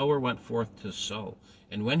 Behold, a sower went forth to sow.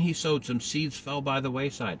 And when he sowed, some seeds fell by the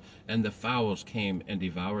wayside, and the fowls came and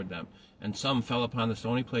devoured them. And some fell upon the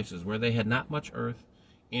stony places, where they had not much earth,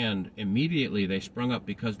 and immediately they sprung up,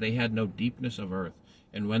 because they had no deepness of earth.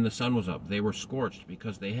 And when the sun was up, they were scorched,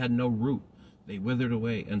 because they had no root. They withered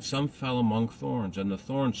away. And some fell among thorns, and the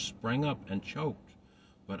thorns sprang up and choked.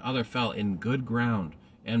 But other fell in good ground,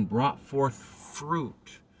 and brought forth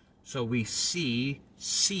fruit. So we see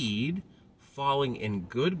seed falling in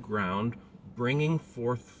good ground, bringing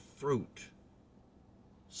forth fruit.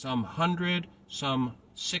 Some 100, some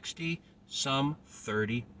 60, some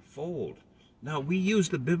 30-fold. Now, we use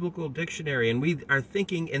the biblical dictionary, and we are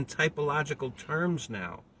thinking in typological terms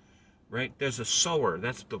now, right? There's a sower,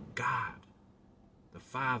 that's the God, the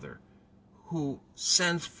Father, who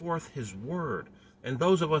sends forth his word. And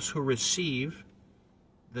those of us who receive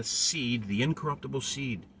the seed, the incorruptible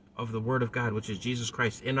seed of the word of God, which is Jesus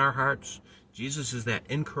Christ, in our hearts, Jesus is that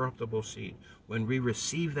incorruptible seed. When we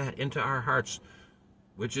receive that into our hearts,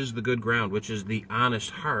 which is the good ground, which is the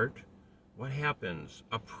honest heart, what happens?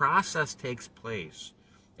 A process takes place,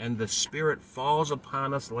 and the Spirit falls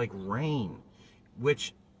upon us like rain,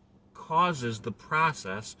 which causes the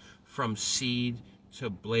process from seed to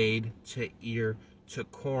blade to ear to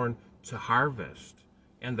corn to harvest.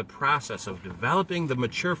 And the process of developing the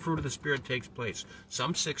mature fruit of the Spirit takes place.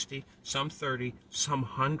 Some 60, some 30, some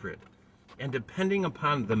 100. And depending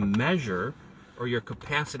upon the measure or your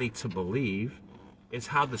capacity to believe is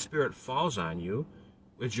how the Spirit falls on you,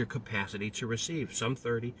 is your capacity to receive. Some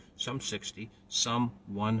 30, some 60, some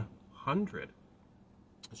 100.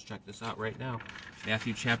 Let's check this out right now.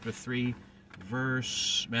 Matthew chapter 13,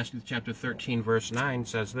 verse 9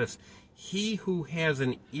 says this: He who has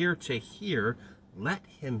an ear to hear, let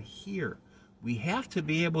him hear. We have to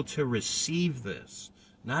be able to receive this.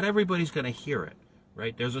 Not everybody's going to hear it,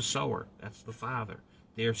 right? There's a sower. That's the Father.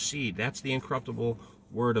 Their seed, that's the incorruptible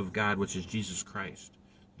Word of God, which is Jesus Christ.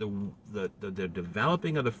 The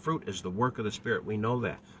developing of the fruit is the work of the Spirit. We know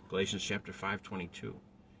that. Galatians chapter 5:22.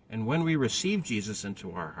 And when we receive Jesus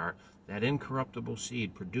into our heart, that incorruptible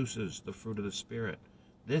seed produces the fruit of the Spirit.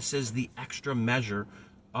 This is the extra measure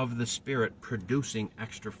of the Spirit producing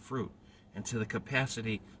extra fruit. And to the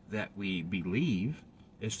capacity that we believe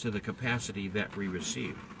is to the capacity that we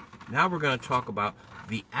receive. Now we're going to talk about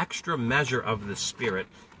the extra measure of the Spirit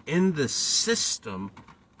in the system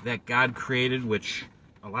that God created, which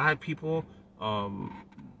a lot of people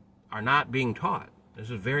are not being taught. This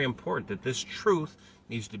is very important, that this truth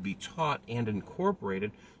needs to be taught and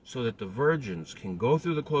incorporated so that the virgins can go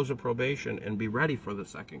through the close of probation and be ready for the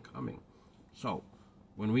second coming. So,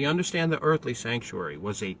 when we understand the earthly sanctuary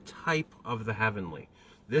was a type of the heavenly,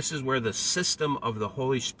 this is where the system of the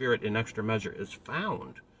Holy Spirit in extra measure is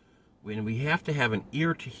found. When we have to have an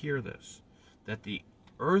ear to hear this, that the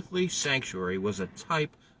earthly sanctuary was a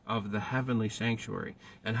type of the heavenly sanctuary,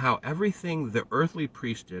 and how everything the earthly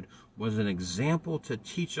priest did was an example to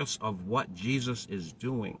teach us of what Jesus is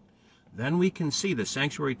doing. Then we can see the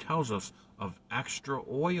sanctuary tells us of extra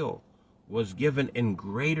oil was given in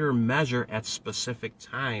greater measure at specific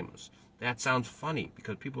times. That sounds funny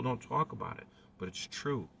because people don't talk about it, but it's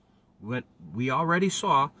true. When we already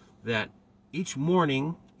saw that each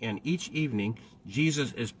morning and each evening,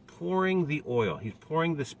 Jesus is pouring the oil. He's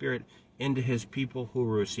pouring the Spirit into his people who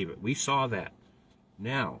will receive it. We saw that.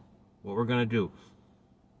 Now, what we're going to do,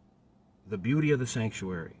 the beauty of the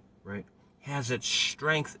sanctuary, right, has its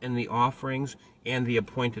strength in the offerings and the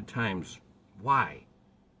appointed times. Why?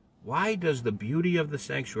 Why does the beauty of the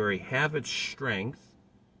sanctuary have its strength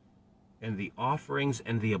in the offerings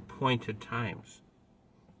and the appointed times?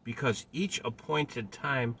 Because each appointed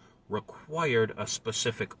time required a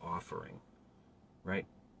specific offering, right?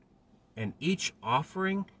 And each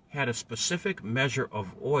offering had a specific measure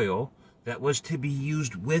of oil that was to be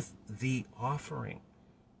used with the offering.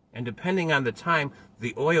 And depending on the time,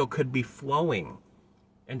 the oil could be flowing.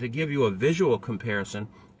 And to give you a visual comparison,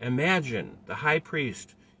 imagine the high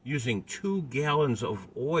priest using 2 gallons of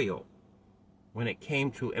oil when it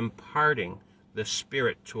came to imparting the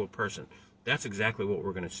Spirit to a person. That's exactly what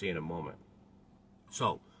we're going to see in a moment.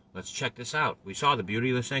 So, let's check this out. We saw the beauty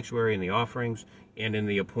of the sanctuary in the offerings and in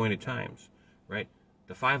the appointed times, right?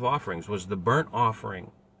 The 5 offerings was the burnt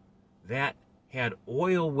offering. That had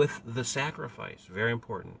oil with the sacrifice. Very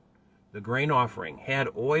important. The grain offering had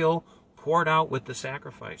oil poured out with the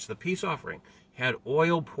sacrifice. The peace offering had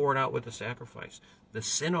oil poured out with the sacrifice. The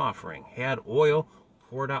sin offering had oil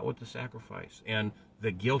poured out with the sacrifice. And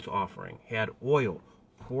the guilt offering had oil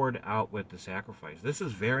poured out with the sacrifice. This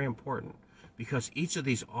is very important because each of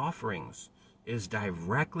these offerings is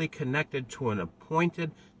directly connected to an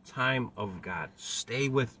appointed time of God. Stay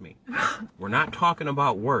with me. We're not talking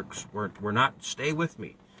about works. We're not, stay with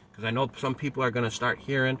me. Because I know some people are going to start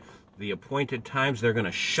hearing the appointed times. They're going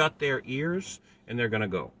to shut their ears and they're going to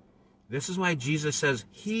go. This is why Jesus says,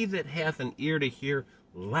 he that hath an ear to hear,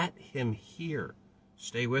 let him hear.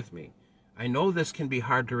 Stay with me. I know this can be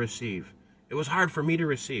hard to receive. It was hard for me to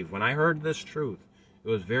receive. When I heard this truth, it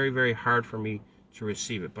was very, very hard for me to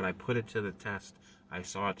receive it. But I put it to the test. I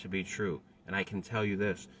saw it to be true. And I can tell you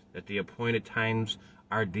this, that the appointed times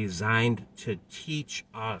are designed to teach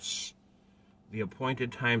us. The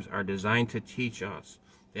appointed times are designed to teach us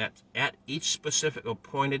that at each specific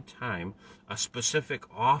appointed time, a specific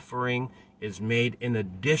offering is made in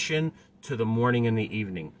addition to the morning and the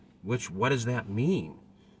evening. What does that mean?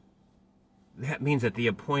 That means at the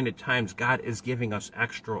appointed times, God is giving us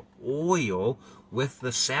extra oil with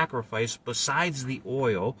the sacrifice besides the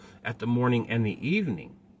oil at the morning and the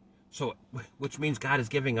evening. So, which means God is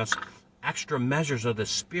giving us extra measures of the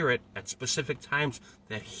Spirit at specific times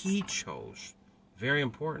that he chose. Very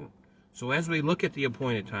important. So as we look at the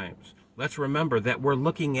appointed times, let's remember that we're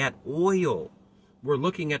looking at oil. We're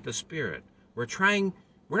looking at the Spirit. We're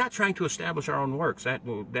not trying to establish our own works.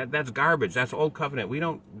 That's garbage. That's old covenant. We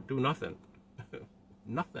don't do nothing.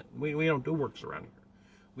 Nothing. We don't do works around here.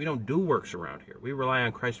 We don't do works around here. We rely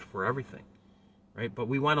on Christ for everything. Right? But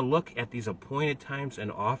we want to look at these appointed times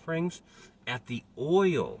and offerings at the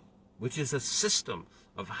oil, which is a system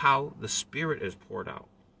of how the Spirit is poured out.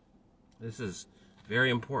 This is very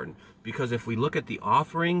important because if we look at the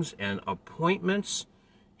offerings and appointments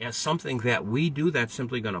as something that we do, that's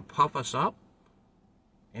simply going to puff us up,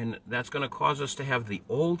 and that's going to cause us to have the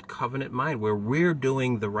old covenant mind where we're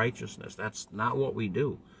doing the righteousness. That's not what we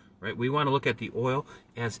do, right? We want to look at the oil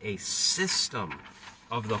as a system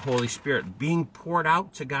of the Holy Spirit being poured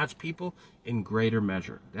out to God's people in greater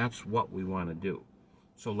measure. That's what we want to do.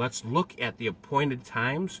 So let's look at the appointed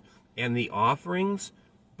times and the offerings,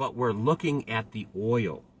 but we're looking at the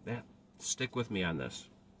oil. Stick with me on this.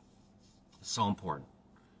 It's so important.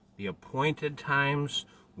 The appointed times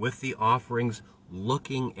with the offerings,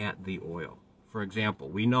 looking at the oil. For example,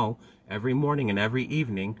 we know every morning and every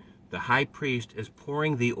evening, the high priest is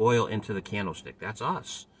pouring the oil into the candlestick. That's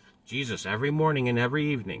us. Jesus, every morning and every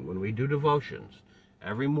evening, when we do devotions,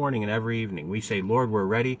 every morning and every evening, we say, Lord, we're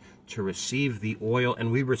ready to receive the oil,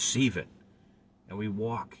 and we receive it. And we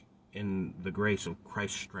walk in the grace of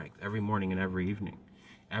Christ's strength every morning and every evening.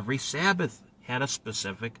 Every Sabbath had a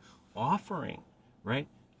specific offering, right?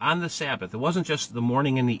 On the Sabbath, it wasn't just the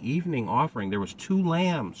morning and the evening offering. There was 2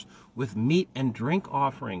 lambs with meat and drink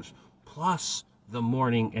offerings, plus the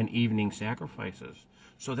morning and evening sacrifices.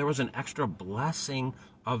 So there was an extra blessing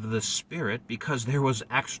of the Spirit because there was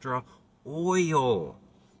extra oil,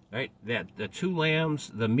 right? That the 2 lambs,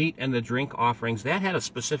 the meat and the drink offerings, that had a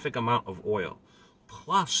specific amount of oil,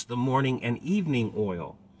 plus the morning and evening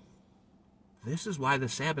oil. This is why the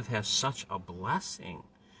Sabbath has such a blessing,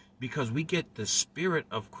 because we get the Spirit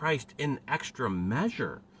of Christ in extra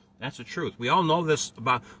measure. That's the truth. We all know this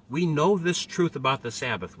we know this truth about the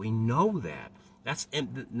Sabbath. We know that.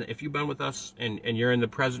 If you've been with us and you're in the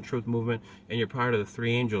present truth movement and you're part of the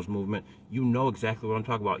 3 angels movement, you know exactly what I'm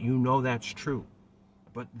talking about. You know that's true.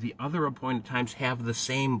 But the other appointed times have the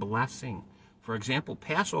same blessing. For example,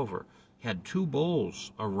 Passover had 2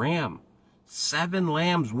 bulls, a ram, 7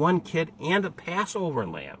 lambs, 1 kid, and a Passover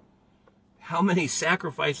lamb. How many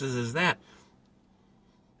sacrifices is that?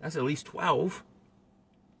 That's at least 12.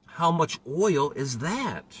 How much oil is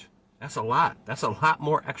that? That's a lot. That's a lot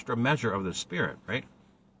more extra measure of the Spirit, right?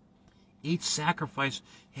 Each sacrifice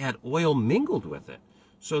had oil mingled with it,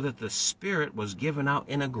 so that the Spirit was given out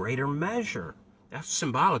in a greater measure. That's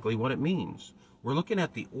symbolically what it means. We're looking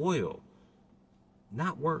at the oil,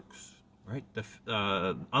 not works, right?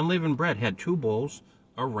 The unleavened bread had 2 bulls,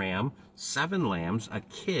 a ram, 7 lambs, a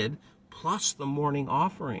kid, plus the morning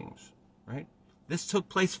offerings, right? This took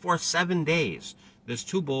place for 7 days. There's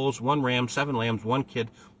 2 bulls, 1 ram, 7 lambs, 1 kid,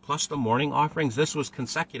 plus the morning offerings. This was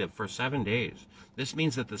consecutive for 7 days. This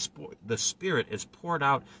means that the Spirit is poured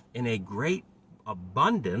out in a great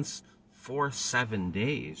abundance for 7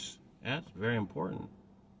 days. That's very important.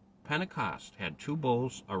 Pentecost had 2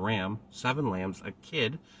 bulls, a ram, 7 lambs, a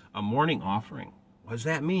kid, a morning offering. What does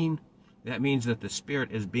that mean? That means that the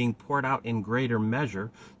Spirit is being poured out in greater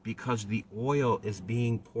measure because the oil is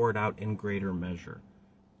being poured out in greater measure.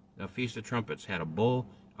 The Feast of Trumpets had a bull,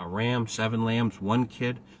 a ram, 7 lambs, 1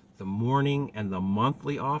 kid. The morning and the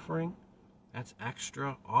monthly offering, that's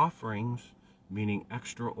extra offerings, meaning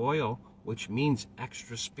extra oil, which means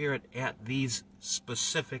extra Spirit at these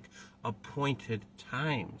specific appointed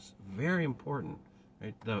times. Very important.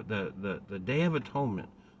 Right? The Day of Atonement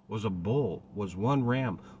was a bull, was 1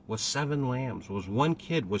 ram, was 7 lambs, was 1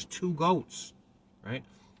 kid, was 2 goats. Right?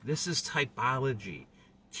 This is typology,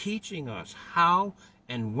 teaching us how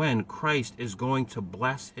and when Christ is going to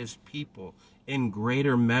bless his people in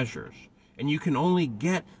greater measures. And you can only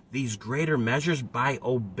get these greater measures by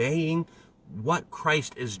obeying what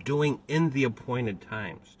Christ is doing in the appointed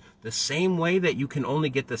times. The same way that you can only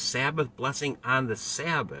get the Sabbath blessing on the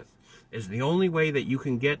Sabbath is the only way that you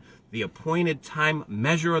can get the appointed time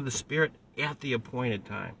measure of the Spirit at the appointed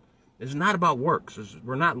time. It's not about works.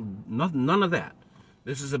 None of that.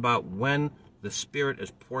 This is about when the Spirit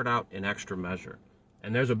is poured out in extra measure.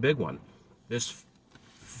 And there's a big one. This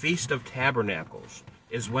Feast of Tabernacles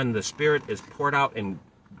is when the Spirit is poured out in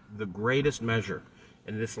the greatest measure.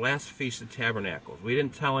 In this last Feast of Tabernacles, we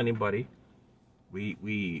didn't tell anybody.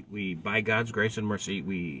 We by God's grace and mercy,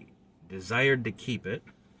 we desired to keep it.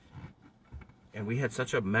 And we had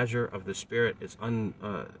such a measure of the Spirit, it's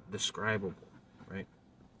undescribable, right?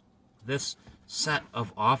 This set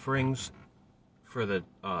of offerings for the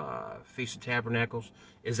Feast of Tabernacles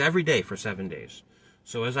is every day for 7 days.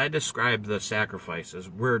 So as I described the sacrifices,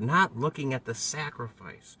 we're not looking at the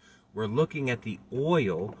sacrifice. We're looking at the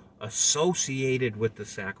oil associated with the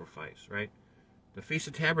sacrifice, right? The Feast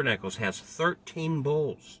of Tabernacles has 13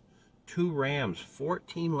 bulls, 2 rams,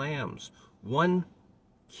 14 lambs, 1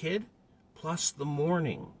 kid, plus the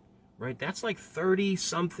morning, right? That's like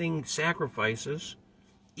 30-something sacrifices.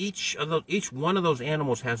 Each one of those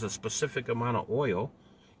animals has a specific amount of oil,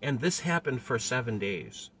 and this happened for 7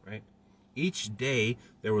 days, right? Each day,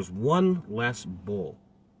 there was 1 less bull.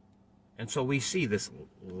 And so we see this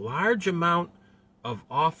large amount of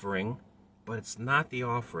offering, but it's not the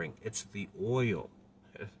offering, it's the oil.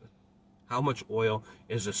 How much oil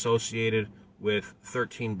is associated with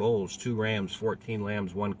 13 bulls, 2 rams, 14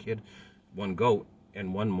 lambs, 1 kid, 1 goat,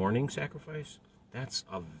 and 1 morning sacrifice? That's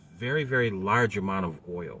a very, very large amount of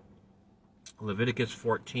oil. Leviticus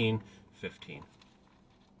 14:15.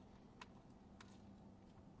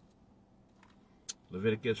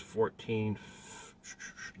 Leviticus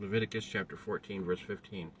chapter 14, verse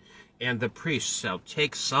 15. And the priest shall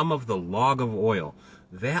take some of the log of oil.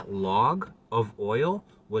 That log of oil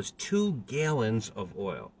was 2 gallons of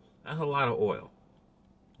oil. That's a lot of oil.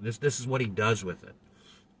 This is what he does with it.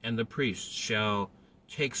 And the priest shall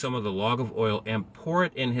take some of the log of oil and pour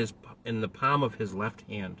it in the palm of his left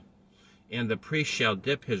hand. And the priest shall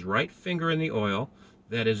dip his right finger in the oil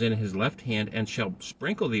that is in his left hand, and shall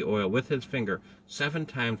sprinkle the oil with his finger 7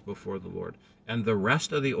 times before the Lord. And the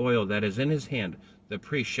rest of the oil that is in his hand, the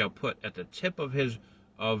priest shall put at the tip of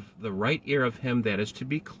the right ear of him that is to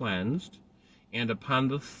be cleansed, and upon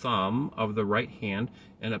the thumb of the right hand,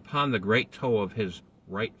 and upon the great toe of his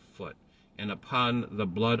right foot, and upon the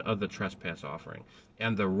blood of the trespass offering.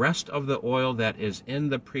 And the rest of the oil that is in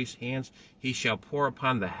the priest's hands he shall pour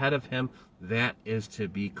upon the head of him that is to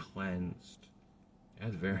be cleansed.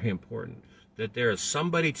 That's very important, that there is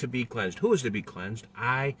somebody to be cleansed. Who is to be cleansed?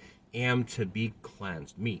 I am to be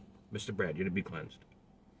cleansed. Me, Mr. Brad, you're to be cleansed.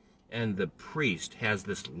 And the priest has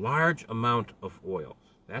this large amount of oil.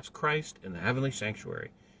 That's Christ in the heavenly sanctuary.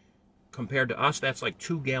 Compared to us, that's like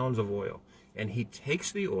 2 gallons of oil. And he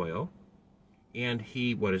takes the oil, and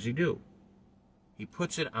what does he do? He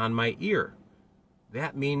puts it on my ear.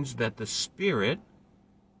 That means that the Spirit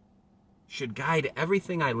should guide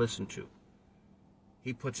everything I listen to.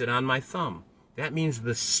 He puts it on my thumb. That means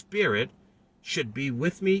the Spirit should be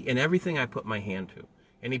with me in everything I put my hand to.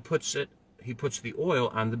 And he puts the oil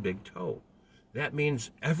on the big toe. That means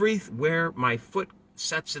everywhere my foot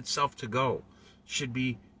sets itself to go should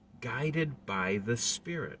be guided by the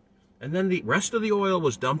Spirit. And then the rest of the oil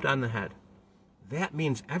was dumped on the head. That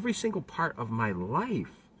means every single part of my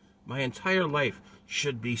life, my entire life,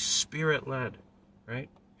 should be Spirit-led, right?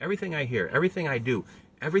 Everything I hear, everything I do,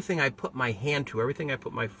 everything I put my hand to, everything I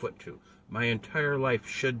put my foot to, my entire life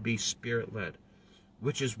should be Spirit-led,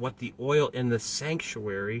 which is what the oil in the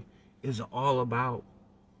sanctuary is all about.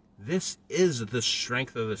 This is the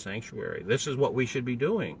strength of the sanctuary. This is what we should be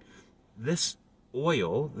doing. This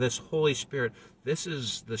oil, this Holy Spirit, this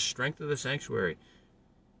is the strength of the sanctuary.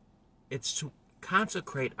 It's to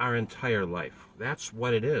consecrate our entire life. That's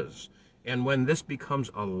what it is. And when this becomes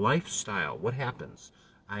a lifestyle, what happens?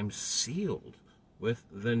 I'm sealed with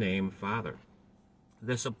the name Father.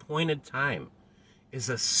 This appointed time is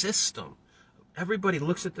a system. Everybody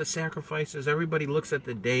looks at the sacrifices. Everybody looks at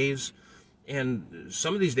the days. And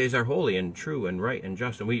some of these days are holy and true and right and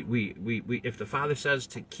just. And we if the Father says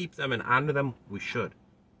to keep them and honor them, we should.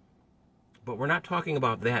 But we're not talking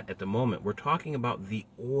about that at the moment. We're talking about the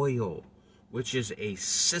oil, which is a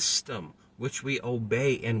system which we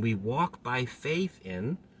obey and we walk by faith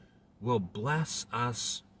in, will bless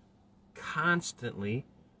us constantly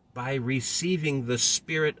by receiving the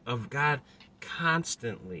Spirit of God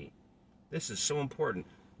constantly. This is so important.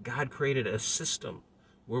 God created a system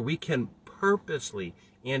where we can purposely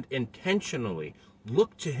and intentionally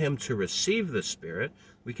look to Him to receive the Spirit.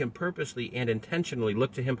 We can purposely and intentionally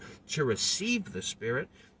look to Him to receive the Spirit,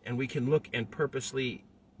 and we can look and purposely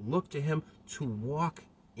look to Him to walk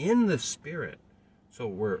in the Spirit. So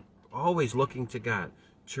we're always looking to God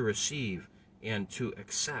to receive and to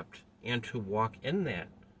accept and to walk in that.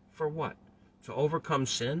 For what? To overcome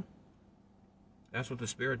sin. That's what the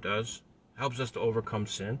Spirit does. Helps us to overcome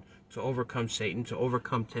sin, to overcome Satan, to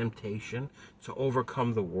overcome temptation, to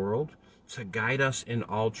overcome the world, to guide us in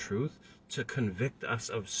all truth, to convict us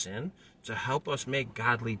of sin, to help us make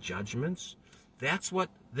godly judgments. That's what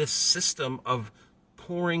this system of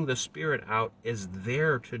pouring the Spirit out is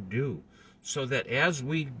there to do, so that as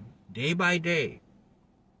we, day by day,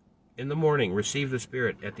 in the morning, receive the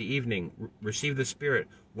Spirit, at the evening, receive the Spirit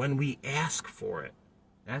when we ask for it.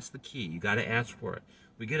 That's the key. You got to ask for it.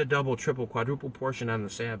 We get a double, triple, quadruple portion on the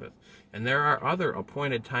Sabbath. And there are other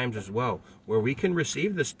appointed times as well where we can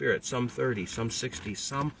receive the Spirit, some 30, some 60,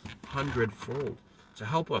 some 100-fold, to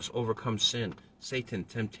help us overcome sin, Satan,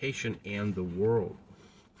 temptation, and the world.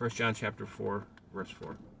 1 John chapter 4, verse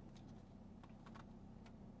 4.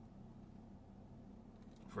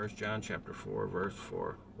 1 John chapter 4, verse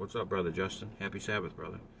 4. What's up, Brother Justin? Happy Sabbath,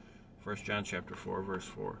 brother. 1 John chapter 4, verse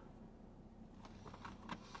 4.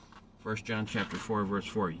 1 John chapter 4, verse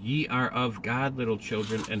 4. Ye are of God, little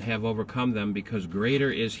children, and have overcome them, because greater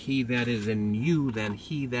is He that is in you than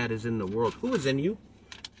he that is in the world. Who is in you?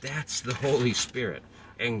 That's the Holy Spirit.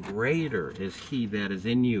 And greater is He that is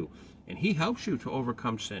in you. And He helps you to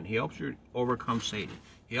overcome sin. He helps you to overcome Satan.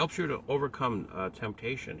 He helps you to overcome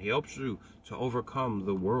temptation. He helps you to overcome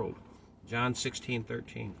the world. John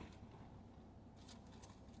 16:13.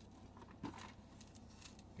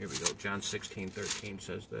 Here we go. John 16:13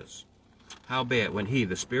 says this. Howbeit, when he,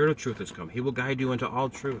 the Spirit of truth, is come, he will guide you into all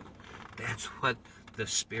truth. That's what the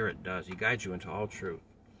Spirit does. He guides you into all truth.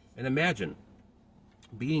 And imagine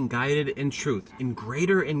being guided in truth in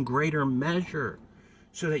greater and greater measure,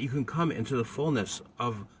 so that you can come into the fullness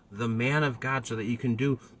of the man of God, so that you can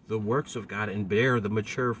do the works of God and bear the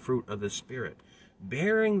mature fruit of the Spirit.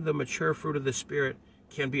 Bearing the mature fruit of the Spirit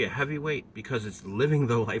can be a heavy weight because it's living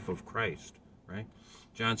the life of Christ, right?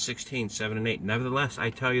 John 16:7 and 8. Nevertheless, I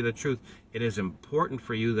tell you the truth, it is important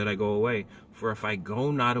for you that I go away. For if I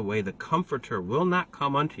go not away, the Comforter will not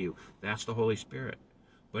come unto you. That's the Holy Spirit.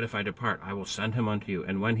 But if I depart, I will send him unto you.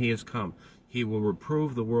 And when he is come, he will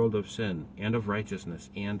reprove the world of sin and of righteousness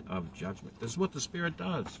and of judgment. This is what the Spirit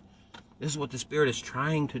does. This is what the Spirit is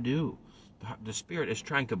trying to do. The Spirit is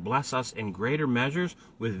trying to bless us in greater measures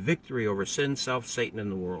with victory over sin, self, Satan,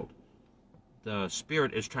 and the world. The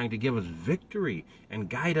Spirit is trying to give us victory and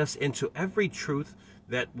guide us into every truth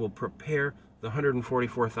that will prepare the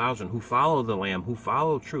 144,000 who follow the Lamb, who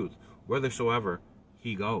follow truth, whithersoever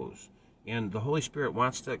he goes. And the Holy Spirit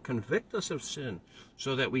wants to convict us of sin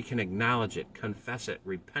so that we can acknowledge it, confess it,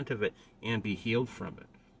 repent of it, and be healed from it.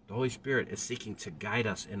 The Holy Spirit is seeking to guide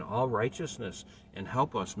us in all righteousness and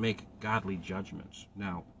help us make godly judgments.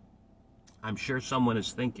 Now, I'm sure someone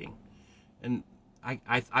is thinking, and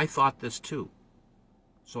I thought this too,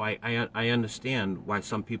 so I understand why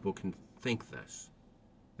some people can think this,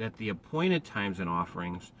 that the appointed times and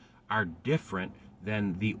offerings are different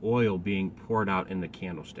than the oil being poured out in the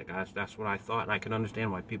candlestick. That's what I thought, and I can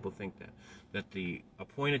understand why people think that the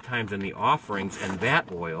appointed times and the offerings and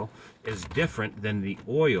that oil is different than the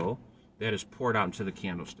oil that is poured out into the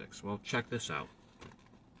candlesticks. Well, check this out.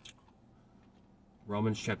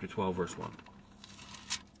 Romans chapter 12, verse 1.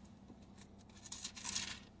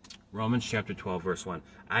 Romans chapter 12, verse 1.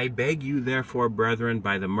 I beg you, therefore, brethren,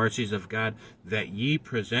 by the mercies of God, that ye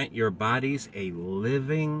present your bodies a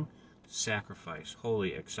living sacrifice,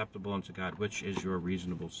 holy, acceptable unto God, which is your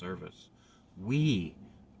reasonable service. We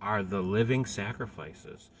are the living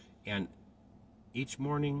sacrifices. And each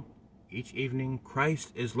morning, each evening,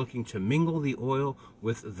 Christ is looking to mingle the oil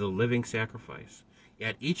with the living sacrifice.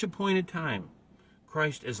 At each appointed time,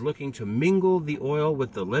 Christ is looking to mingle the oil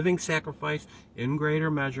with the living sacrifice in greater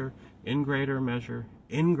measure, in greater measure,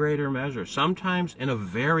 in greater measure, sometimes in a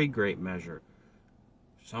very great measure.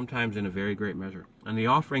 Sometimes in a very great measure. And the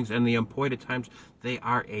offerings and the appointed times, they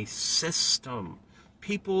are a system.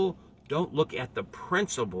 People don't look at the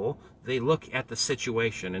principle, they look at the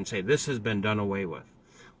situation and say, this has been done away with.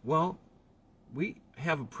 Well, we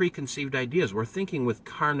have preconceived ideas. We're thinking with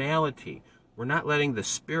carnality. We're not letting the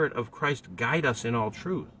Spirit of Christ guide us in all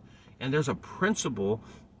truth. And there's a principle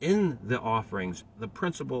in the offerings, the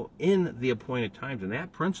principle in the appointed times, and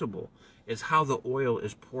that principle is how the oil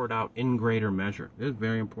is poured out in greater measure. It is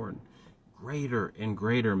very important. Greater and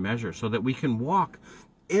greater measure, so that we can walk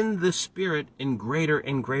in the Spirit in greater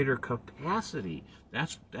and greater capacity.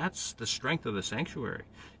 That's the strength of the sanctuary.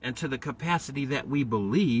 And to the capacity that we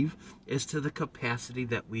believe is to the capacity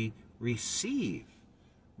that we receive.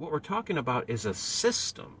 What we're talking about is a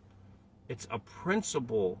system. It's a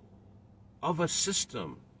principle of a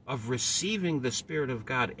system of receiving the Spirit of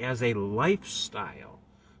God as a lifestyle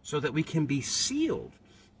so that we can be sealed.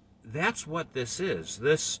 That's what this is.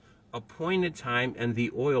 This appointed time and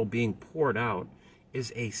the oil being poured out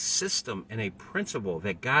is a system and a principle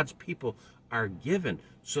that God's people are given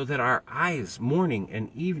so that our eyes, morning and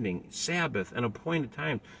evening, Sabbath and appointed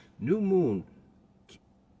time, new moon,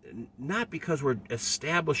 not because we're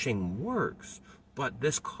establishing works, but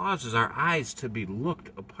this causes our eyes to be looked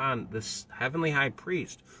upon this heavenly high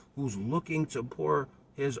priest who's looking to pour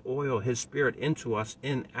his oil, his Spirit into us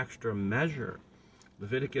in extra measure.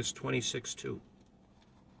 Leviticus 26:2.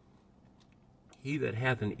 He that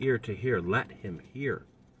hath an ear to hear, let him hear.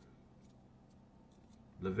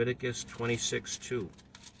 Leviticus 26:2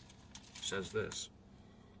 says this.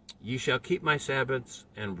 Ye shall keep my Sabbaths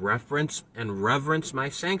and reverence my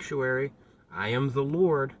sanctuary. I am the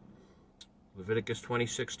Lord. Leviticus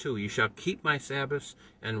 26:2. Ye shall keep my Sabbaths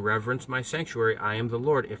and reverence my sanctuary. I am the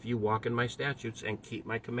Lord, if you walk in my statutes and keep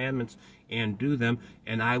my commandments and do them,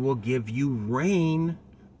 and I will give you rain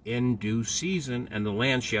in due season, and the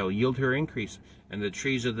land shall yield her increase, and the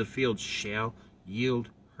trees of the field shall yield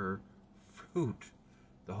her fruit.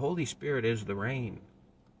 The Holy Spirit is the rain.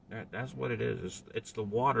 That's what it is. It's the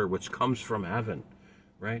water which comes from heaven,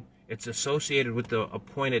 right? It's associated with the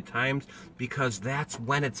appointed times because that's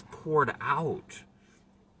when it's poured out.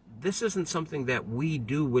 this isn't something that we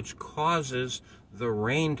do which causes the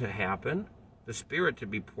rain to happen, the Spirit to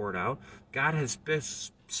be poured out. God has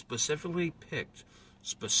specifically picked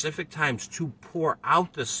specific times to pour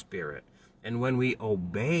out the Spirit. And when we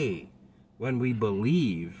obey, when we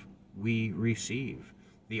believe, we receive.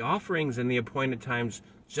 The offerings and the appointed times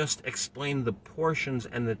just explain the portions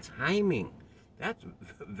and the timing. That's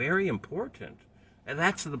very important. And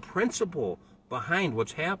that's the principle behind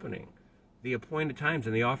what's happening. The appointed times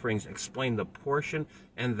and the offerings explain the portion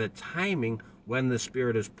and the timing when the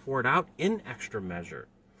Spirit is poured out in extra measure.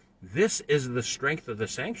 This is the strength of the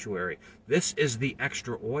sanctuary. This is the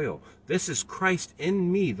extra oil. This is Christ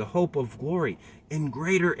in me, the hope of glory, in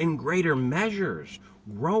greater measures,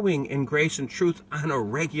 growing in grace and truth on a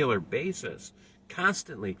regular basis,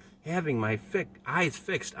 constantly having my eyes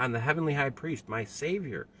fixed on the heavenly high priest, my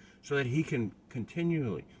Savior, so that he can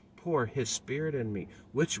continually pour his Spirit in me,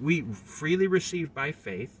 which we freely receive by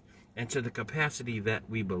faith, and to the capacity that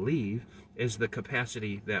we believe is the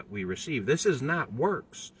capacity that we receive. This is not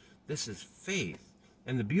works. This is faith.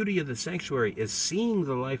 And the beauty of the sanctuary is seeing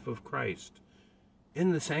the life of Christ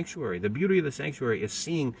in the sanctuary. The beauty of the sanctuary is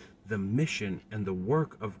seeing the mission and the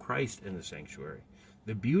work of Christ in the sanctuary.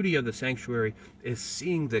 The beauty of the sanctuary is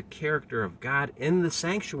seeing the character of God in the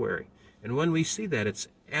sanctuary. And when we see that, it's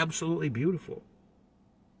absolutely beautiful.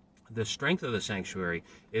 The strength of the sanctuary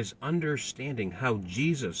is understanding how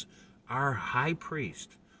Jesus, our high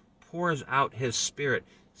priest, pours out his Spirit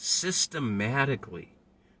systematically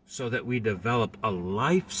so that we develop a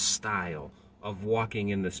lifestyle of walking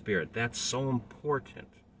in the Spirit. That's so important.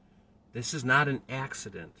 This is not an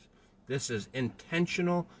accident. This is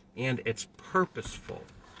intentional and it's purposeful.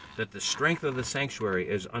 That the strength of the sanctuary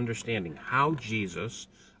is understanding how Jesus,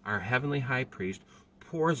 our heavenly high priest,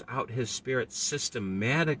 pours out his Spirit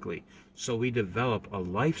systematically so we develop a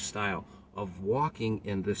lifestyle of walking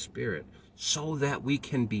in the Spirit so that we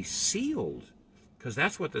can be sealed. Because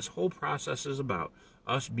that's what this whole process is about.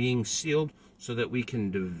 Us being sealed so that we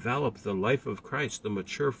can develop the life of Christ, the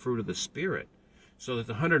mature fruit of the Spirit, so that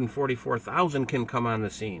the 144,000 can come on the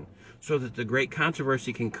scene, so that the great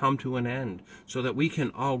controversy can come to an end, so that we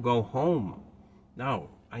can all go home. Now,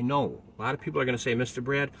 I know a lot of people are going to say, Mr.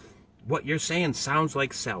 Brad, what you're saying sounds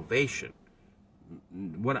like salvation.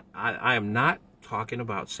 What I am not talking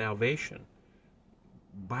about salvation.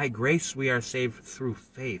 By grace we are saved through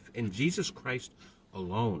faith in Jesus Christ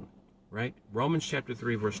alone. Right? Romans chapter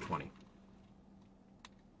 3, verse 20.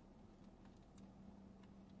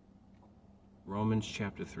 Romans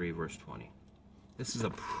chapter 3, verse 20. This is a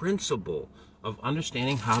principle of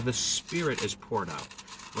understanding how the Spirit is poured out.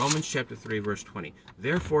 Romans chapter 3, verse 20.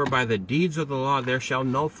 Therefore, by the deeds of the law there shall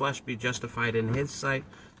no flesh be justified in his sight,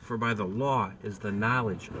 for by the law is the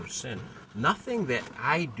knowledge of sin. Nothing that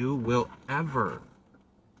I do will ever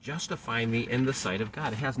justify me in the sight of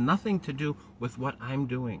God. It has nothing to do with what I'm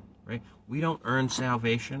doing. Right? We don't earn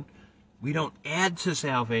salvation. We don't add to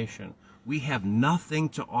salvation. We have nothing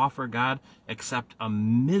to offer God except a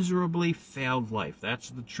miserably failed life.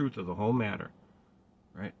 That's the truth of the whole matter.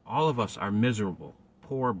 Right? All of us are miserable,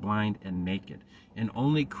 poor, blind, and naked. And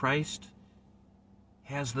only Christ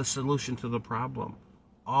has the solution to the problem.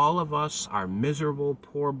 All of us are miserable,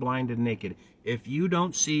 poor, blind, and naked. If you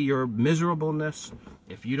don't see your miserableness,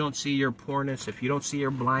 if you don't see your poorness, if you don't see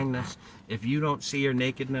your blindness, if you don't see your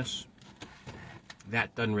nakedness,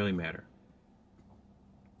 that doesn't really matter.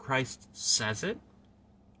 Christ says it.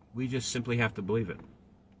 We just simply have to believe it.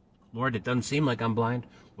 Lord, it doesn't seem like I'm blind.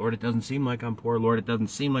 Lord, it doesn't seem like I'm poor. Lord, it doesn't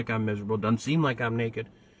seem like I'm miserable. It doesn't seem like I'm naked.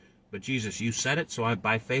 But Jesus, you said it, so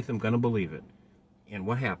by faith I'm going to believe it. And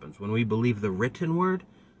what happens? When we believe the written word,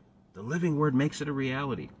 the living word makes it a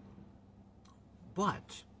reality.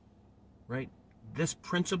 But, right, this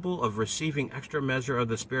principle of receiving extra measure of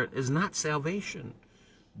the Spirit is not salvation.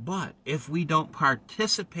 But if we don't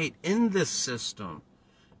participate in this system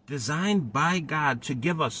designed by God to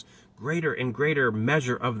give us greater and greater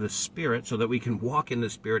measure of the Spirit so that we can walk in the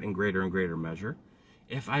Spirit in greater and greater measure,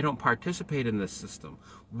 if I don't participate in this system,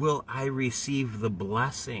 will I receive the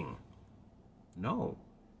blessing? No.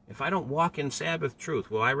 If I don't walk in Sabbath truth,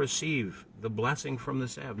 will I receive the blessing from the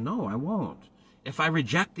Sabbath? No, I won't. If I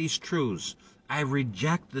reject these truths, I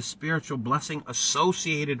reject the spiritual blessing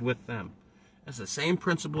associated with them. It's the same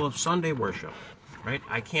principle of Sunday worship, right?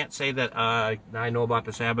 I can't say that I know about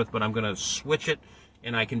the Sabbath, but I'm going to switch it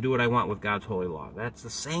and I can do what I want with God's holy law. That's the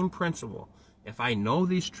same principle. If I know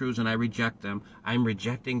these truths and I reject them, I'm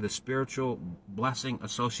rejecting the spiritual blessing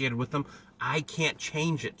associated with them. I can't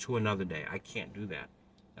change it to another day. I can't do that.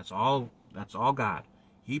 That's all God.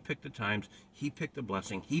 He picked the times. He picked the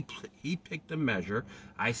blessing. He picked the measure.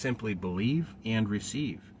 I simply believe and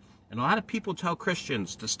receive. And a lot of people tell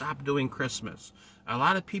Christians to stop doing Christmas. A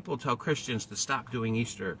lot of people tell Christians to stop doing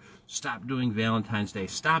Easter, stop doing Valentine's Day,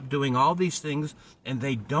 stop doing all these things, and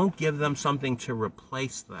they don't give them something to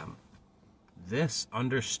replace them. This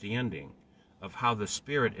understanding of how the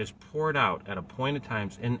Spirit is poured out at appointed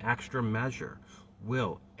times in extra measure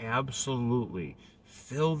will absolutely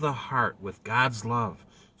fill the heart with God's love,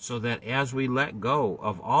 so that as we let go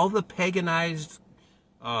of all the paganized,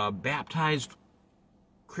 baptized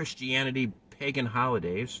Christianity, pagan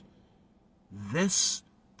holidays, this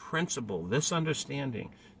principle, this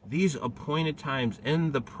understanding, these appointed times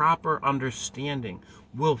in the proper understanding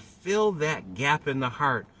will fill that gap in the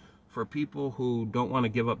heart for people who don't want to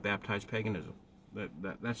give up baptized paganism.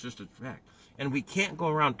 That's just a fact. And we can't go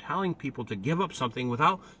around telling people to give up something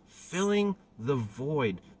without filling the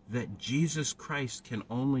void that Jesus Christ can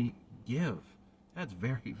only give. That's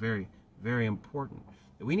very, very, very important.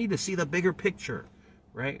 We need to see the bigger picture,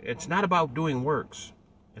 right? It's not about doing works.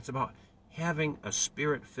 It's about having a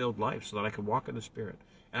Spirit-filled life so that I can walk in the Spirit.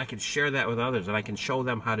 And I can share that with others, and I can show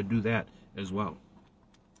them how to do that as well.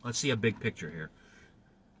 Let's see a big picture here.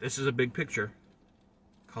 This is a big picture.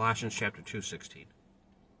 Colossians chapter 2, 16.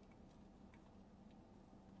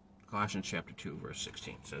 Colossians chapter 2, verse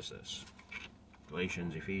 16 says this.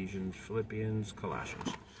 Galatians, Ephesians, Philippians,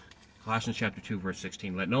 Colossians. Colossians chapter 2, verse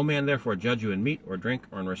 16. Let no man therefore judge you in meat or drink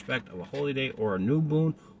or in respect of a holy day or a new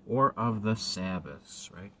moon or of the Sabbaths,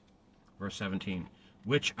 right? Verse 17.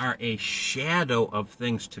 Which are a shadow of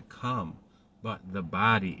things to come, but the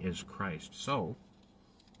body is Christ. So,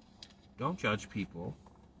 don't judge people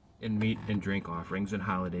in meat and drink offerings and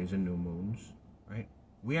holidays and new moons, right?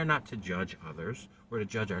 We are not to judge others. We're to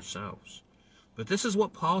judge ourselves. But this is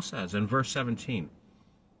what Paul says in verse 17.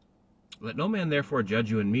 Let no man therefore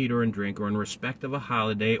judge you in meat or in drink or in respect of a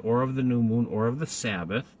holiday or of the new moon or of the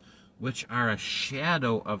Sabbath, which are a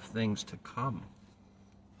shadow of things to come.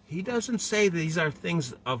 He doesn't say these are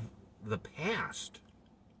things of the past.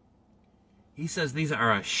 He says these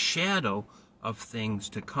are a shadow of things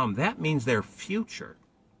to come. That means they're future.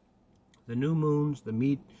 The new moons, the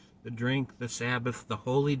meat, the drink, the Sabbath, the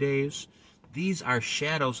holy days, these are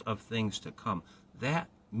shadows of things to come. That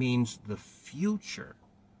means the future.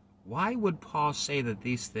 Why would Paul say that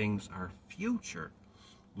these things are future?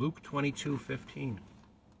 Luke 22:15.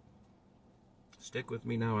 Stick with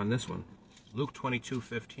me now on this one. Luke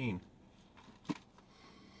 22:15.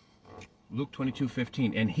 Luke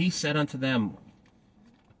 22:15. And he said unto them,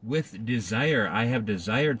 with desire I have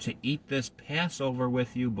desired to eat this Passover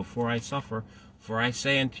with you before I suffer. For I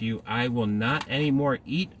say unto you, I will not any more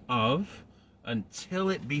eat of until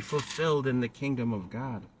it be fulfilled in the kingdom of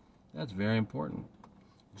God. That's very important.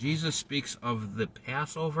 Jesus speaks of the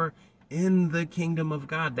Passover in the kingdom of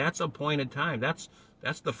God. That's appointed time. That's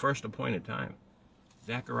the first appointed time.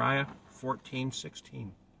 Zechariah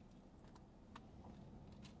 14:16.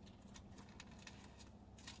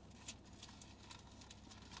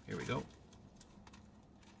 Here we go.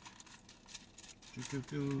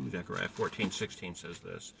 Zechariah 14:16 says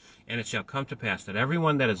this. And it shall come to pass that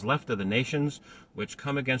everyone that is left of the nations which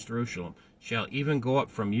come against Jerusalem shall even go up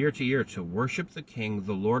from year to year to worship the King,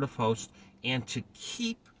 the Lord of hosts, and to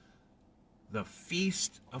keep the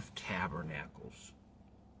Feast of Tabernacles.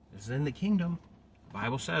 This is in the kingdom. The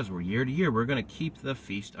Bible says we're year to year. We're going to keep the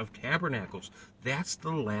Feast of Tabernacles. That's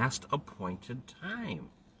the last appointed time.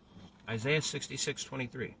 Isaiah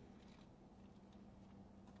 66:23.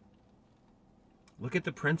 Look at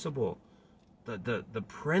the principle. The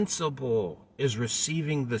principle is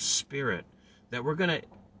receiving the Spirit. That we're going to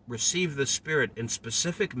receive the Spirit in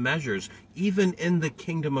specific measures, even in the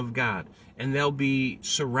kingdom of God. And they'll be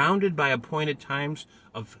surrounded by appointed times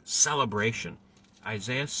of celebration.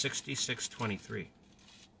 Isaiah 66:23.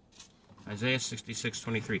 Isaiah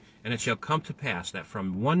 66:23. And it shall come to pass that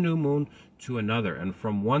from one new moon to another, and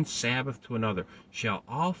from one Sabbath to another, shall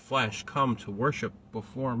all flesh come to worship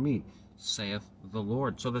before me, saith the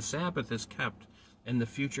Lord. So the Sabbath is kept in the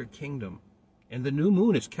future kingdom. And the new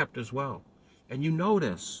moon is kept as well. And you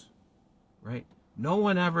notice, right? No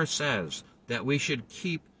one ever says that we should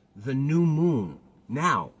keep the new moon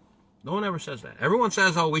now. No one ever says that. Everyone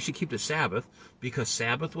says, oh, we should keep the Sabbath because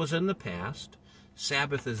Sabbath was in the past.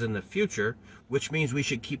 Sabbath is in the future, which means we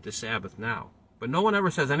should keep the Sabbath now. But no one ever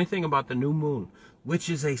says anything about the new moon, which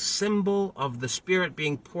is a symbol of the Spirit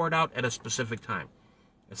being poured out at a specific time.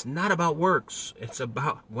 It's not about works. It's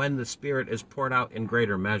about when the Spirit is poured out in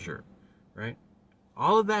greater measure, right?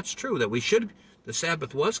 All of that's true, that the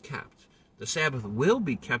Sabbath was kept. The Sabbath will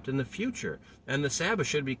be kept in the future, and the Sabbath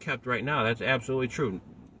should be kept right now. That's absolutely true.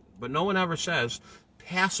 But no one ever says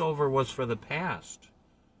Passover was for the past.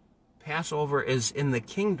 Passover is in the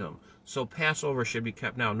kingdom, so Passover should be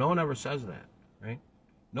kept now. No one ever says that, right?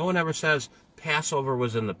 No one ever says Passover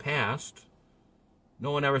was in the past.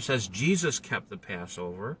 No one ever says Jesus kept the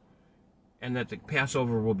Passover and that the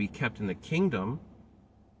Passover will be kept in the kingdom.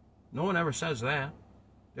 No one ever says that.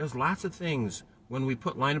 There's lots of things when we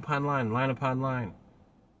put line upon line,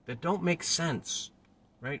 that don't make sense,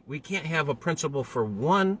 right? We can't have a principle for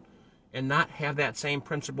one and not have that same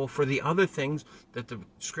principle for the other things that the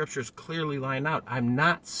scriptures clearly line out. I'm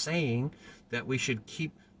not saying that we should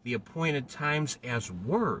keep the appointed times as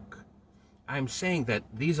work. I'm saying that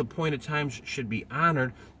these appointed times should be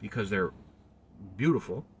honored because they're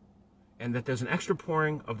beautiful, and that there's an extra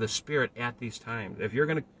pouring of the Spirit at these times. If you're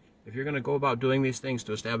gonna go about doing these things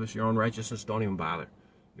to establish your own righteousness, don't even bother.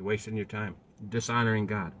 You're wasting your time, dishonoring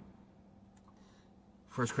God.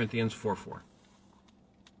 1 Corinthians 4:4.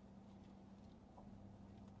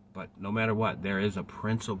 But no matter what, there is a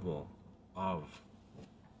principle of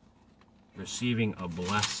receiving a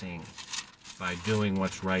blessing by doing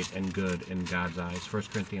what's right and good in God's eyes.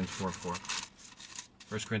 1 Corinthians 4:4.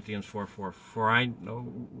 1 Corinthians 4:4. For I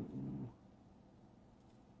know...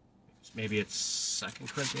 Maybe it's 2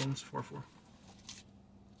 Corinthians 4:4.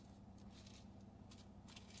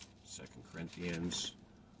 2 Corinthians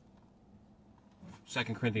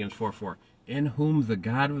 4:4. In whom the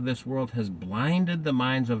God of this world has blinded the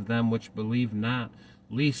minds of them which believe not,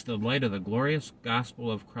 lest the light of the glorious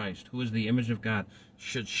gospel of Christ, who is the image of God,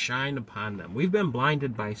 should shine upon them. We've been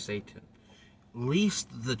blinded by Satan. Lest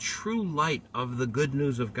the true light of the good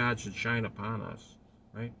news of God should shine upon us,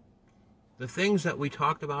 right? The things that we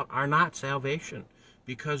talked about are not salvation,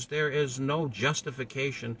 because there is no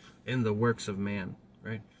justification in the works of man,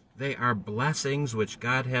 right? They are blessings which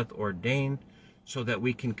God hath ordained so that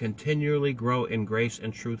we can continually grow in grace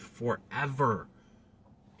and truth forever,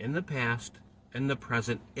 in the past, in the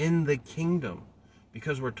present, in the kingdom,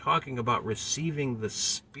 because we're talking about receiving the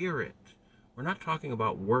Spirit. We're not talking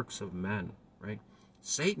about works of men, right?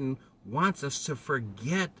 Satan wants us to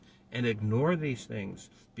forget and ignore these things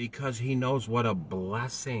because he knows what a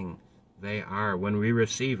blessing they are when we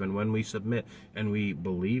receive and when we submit and we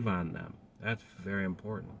believe on them. That's very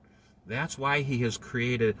important. That's why he has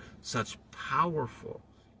created such powerful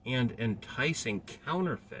and enticing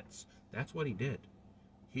counterfeits. That's what he did.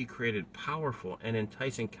 He created powerful and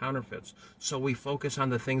enticing counterfeits. So we focus on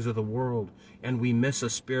the things of the world and we miss a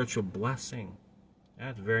spiritual blessing.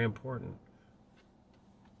 That's very important.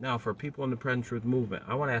 Now, for people in the Present Truth movement,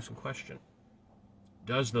 I want to ask a question.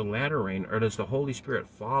 Does the latter rain or does the Holy Spirit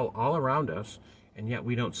fall all around us and yet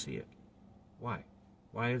we don't see it? Why?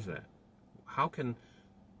 Why is that? How can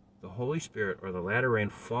the Holy Spirit or the latter rain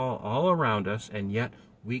fall all around us and yet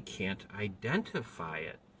we can't identify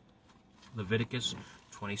it? Leviticus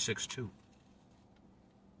 26:2.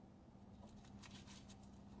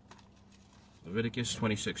 Leviticus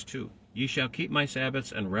 26:2. Ye shall keep my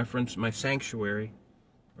Sabbaths and reference my sanctuary.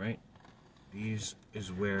 Right? These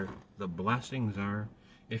is where the blessings are.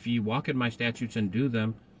 If ye walk in my statutes and do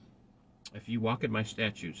them, if ye walk in my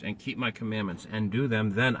statutes and keep my commandments and do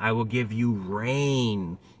them, then I will give you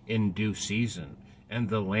rain in due season, and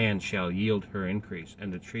the land shall yield her increase,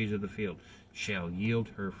 and the trees of the field shall yield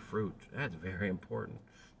her fruit. That's very important.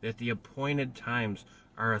 That the appointed times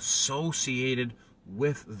are associated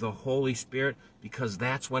with the Holy Spirit because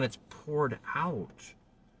that's when it's poured out.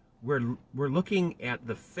 We're looking at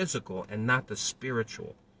the physical and not the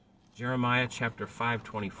spiritual. Jeremiah chapter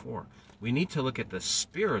 5:24. We need to look at the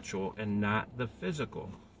spiritual and not the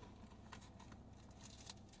physical.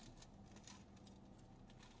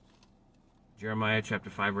 Jeremiah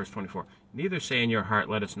chapter 5 verse 24. Neither say in your heart,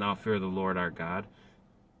 let us now fear the Lord our God,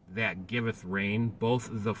 that giveth rain, both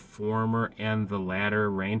the former and the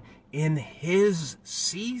latter rain, in his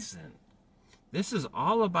season. This is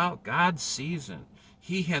all about God's season.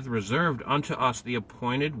 He hath reserved unto us the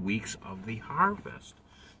appointed weeks of the harvest.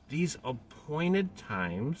 These appointed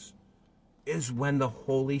times is when the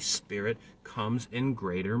Holy Spirit comes in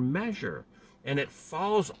greater measure. And it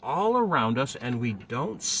falls all around us and we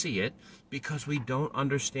don't see it because we don't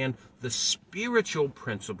understand the spiritual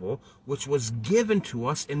principle which was given to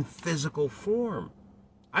us in physical form.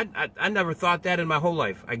 I never thought that in my whole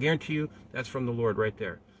life. I guarantee you that's from the Lord right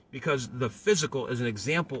there. Because the physical is an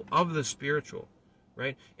example of the spiritual.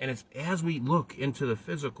 Right? And it's as we look into the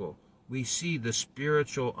physical, we see the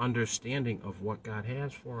spiritual understanding of what God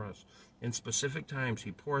has for us. In specific times,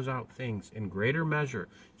 he pours out things in greater measure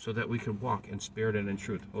so that we can walk in spirit and in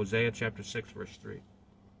truth. Hosea chapter 6, verse 3.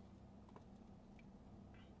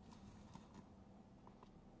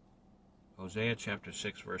 Hosea chapter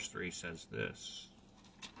 6, verse 3 says this.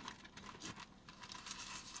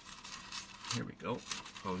 Here we go.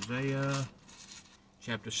 Hosea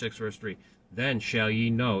chapter 6, verse 3. Then shall ye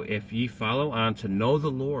know, if ye follow on to know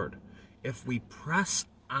the Lord, if we press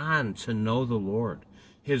on to know the Lord,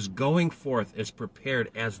 his going forth is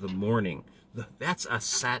prepared as the morning. That's a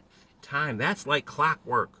set time. That's like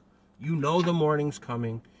clockwork. You know the morning's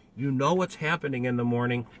coming. You know what's happening in the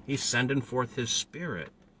morning. He's sending forth his Spirit.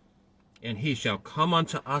 And he shall come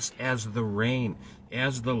unto us as the rain,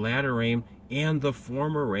 as the latter rain, and the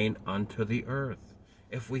former rain unto the earth.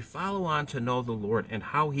 If we follow on to know the Lord and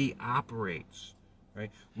how he operates,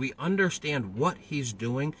 right, we understand what he's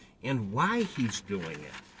doing and why he's doing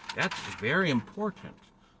it. That's very important.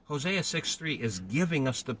 Hosea 6:3 is giving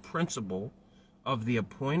us the principle of the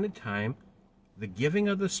appointed time, the giving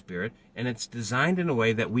of the Spirit, and it's designed in a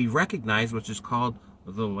way that we recognize, which is called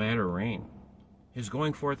the latter rain. His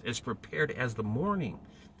going forth is prepared as the morning.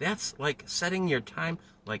 That's like setting your time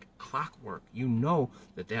like clockwork. You know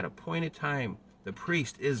that appointed time, the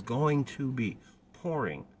priest is going to be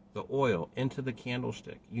pouring the oil into the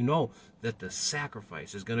candlestick. You know that the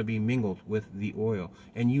sacrifice is going to be mingled with the oil.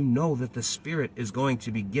 And you know that the Spirit is going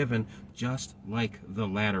to be given just like the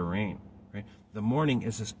latter rain. Right? The morning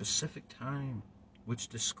is a specific time which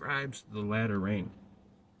describes the latter rain.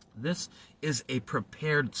 This is a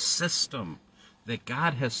prepared system that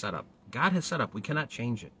God has set up. God has set up. We cannot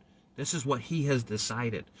change it. This is what he has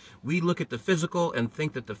decided. We look at the physical and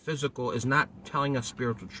think that the physical is not telling us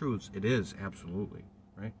spiritual truths. It is, absolutely,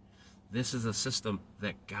 right? This is a system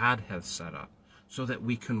that God has set up so that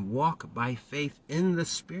we can walk by faith in the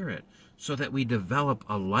Spirit, so that we develop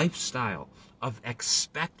a lifestyle of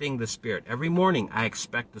expecting the Spirit. Every morning I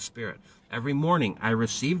expect the Spirit. Every morning I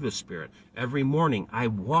receive the Spirit. Every morning I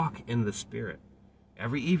walk in the Spirit.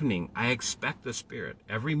 Every evening, I expect the Spirit.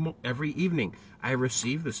 Every evening, I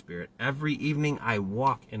receive the Spirit. Every evening, I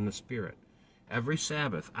walk in the Spirit. Every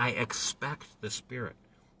Sabbath, I expect the Spirit.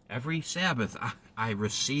 Every Sabbath, I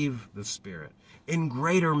receive the Spirit in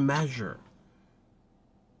greater measure.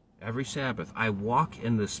 Every Sabbath, I walk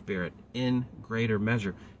in the Spirit in greater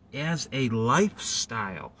measure as a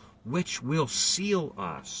lifestyle which will seal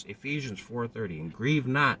us. Ephesians 4:30, and grieve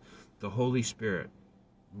not the Holy Spirit,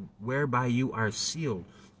 whereby you are sealed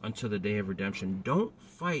unto the day of redemption. Don't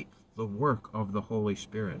fight the work of the Holy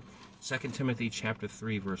Spirit. 2 Timothy chapter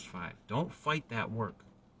 3, verse 5. Don't fight that work.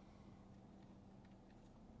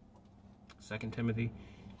 2 Timothy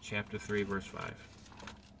chapter 3, verse 5.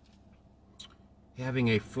 Having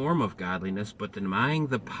a form of godliness, but denying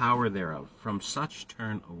the power thereof, from such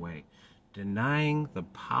turn away. Denying the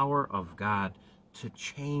power of God to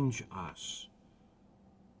change us.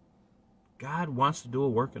 God wants to do a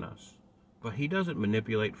work in us, but he doesn't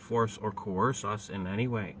manipulate, force, or coerce us in any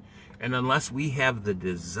way. And unless we have the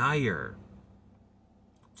desire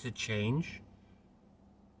to change,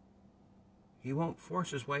 he won't force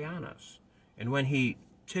his way on us. And when he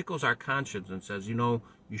tickles our conscience and says, you know,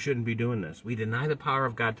 you shouldn't be doing this, we deny the power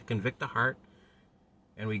of God to convict the heart,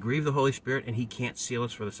 and we grieve the Holy Spirit, and he can't seal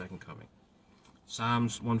us for the second coming.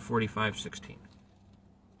 Psalms 145:16.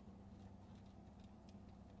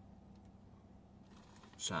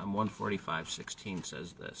 Psalm 145:16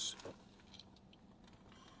 says this.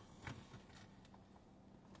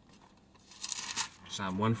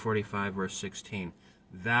 Psalm 145, verse 16.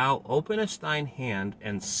 Thou openest thine hand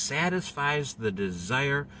and satisfies the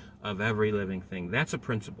desire of every living thing. That's a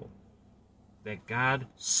principle. That God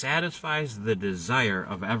satisfies the desire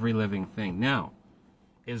of every living thing. Now,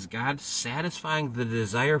 is God satisfying the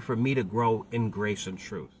desire for me to grow in grace and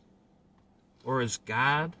truth? Or is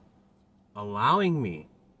God allowing me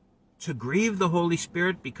to grieve the Holy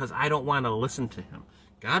Spirit because I don't want to listen to him?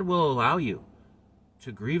 God will allow you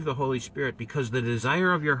to grieve the Holy Spirit because the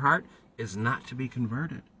desire of your heart is not to be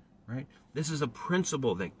converted, right? This is a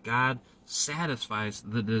principle that God satisfies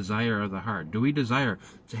the desire of the heart. Do we desire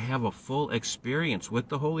to have a full experience with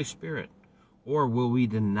the Holy Spirit? Or will we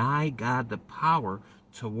deny God the power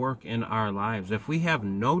to work in our lives? If we have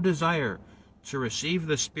no desire to receive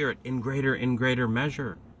the Spirit in greater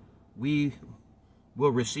measure, we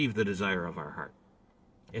will receive the desire of our heart.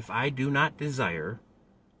 If I do not desire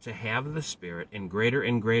to have the Spirit in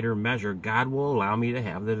greater measure, God will allow me to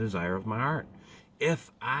have the desire of my heart.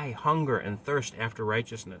 If I hunger and thirst after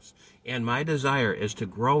righteousness, and my desire is to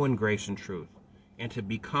grow in grace and truth, and to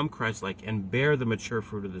become Christ-like and bear the mature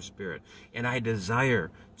fruit of the Spirit, and I desire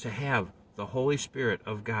to have the Holy Spirit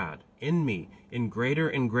of God in me in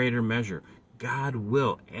greater measure, God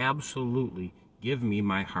will absolutely give me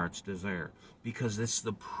my heart's desire, because it's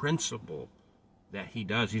the principle that he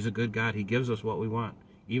does. He's a good God. He gives us what we want,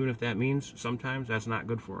 even if that means sometimes that's not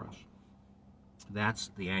good for us.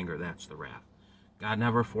 That's the anger. That's the wrath. God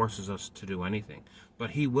never forces us to do anything,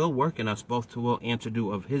 but he will work in us both to will and to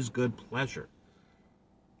do of his good pleasure.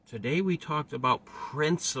 Today we talked about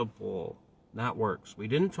principle, not works. We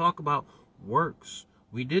didn't talk about works.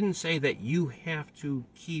 We didn't say that you have to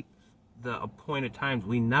keep the appointed times.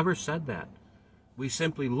 We never said that. We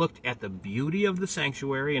simply looked at the beauty of the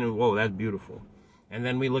sanctuary and, whoa, that's beautiful. And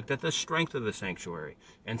then we looked at the strength of the sanctuary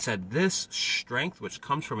and said this strength, which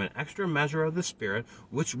comes from an extra measure of the Spirit,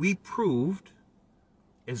 which we proved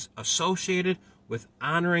is associated with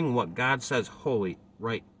honoring what God says holy,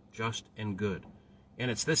 right, just, and good.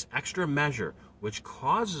 And it's this extra measure which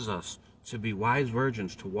causes us to be wise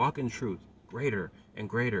virgins, to walk in truth, greater and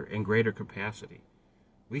greater and greater capacity.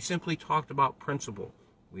 We simply talked about principle.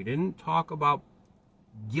 We didn't talk about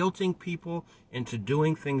guilting people into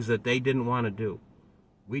doing things that they didn't want to do.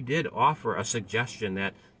 We did offer a suggestion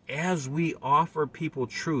that as we offer people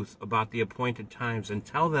truth about the appointed times and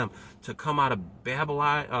tell them to come out of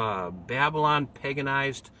Babylon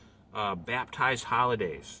paganized, baptized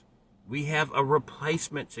holidays, we have a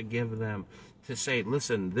replacement to give them to say,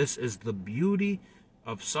 listen, this is the beauty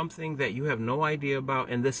of something that you have no idea about,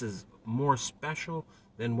 and this is more special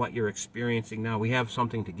than what you're experiencing now. We have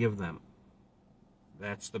something to give them.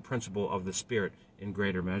 That's the principle of the Spirit in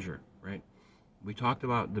greater measure, right? We talked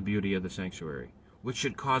about the beauty of the sanctuary, which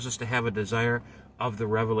should cause us to have a desire of the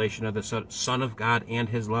revelation of the Son of God and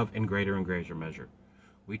his love in greater and greater measure.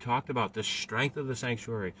 We talked about the strength of the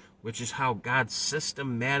sanctuary, which is how God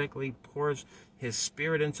systematically pours his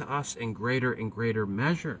Spirit into us in greater and greater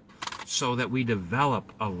measure, so that we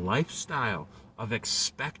develop a lifestyle of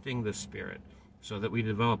expecting the Spirit, so that we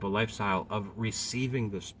develop a lifestyle of receiving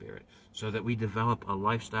the Spirit, so that we develop a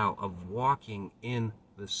lifestyle of walking in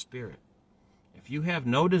the Spirit. If you have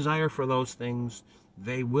no desire for those things,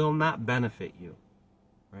 they will not benefit you,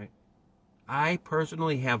 right? I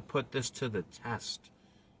personally have put this to the test,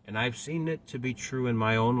 and I've seen it to be true in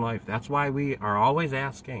my own life. That's why we are always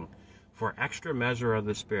asking for extra measure of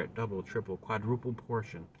the Spirit, double, triple, quadruple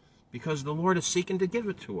portion, because the Lord is seeking to give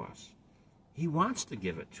it to us. He wants to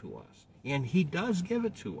give it to us, and he does give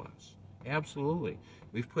it to us. Absolutely.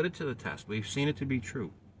 We've put it to the test. We've seen it to be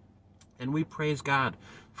true. And we praise God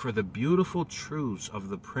for the beautiful truths of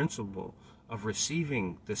the principle of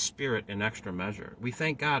receiving the Spirit in extra measure. We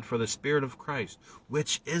thank God for the Spirit of Christ,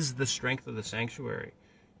 which is the strength of the sanctuary.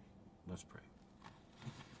 Let's pray.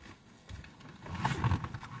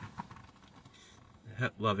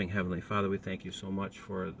 Loving Heavenly Father, we thank you so much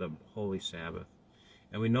for the Holy Sabbath.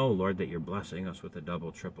 And we know, Lord, that you're blessing us with a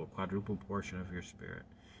double, triple, quadruple portion of your Spirit.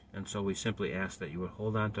 And so we simply ask that you would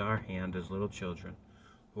hold on to our hand as little children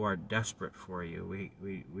who are desperate for you.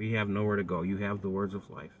 We have nowhere to go. You have the words of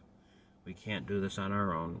life. We can't do this on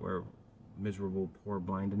our own. We're miserable, poor,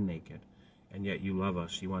 blind, and naked. And yet you love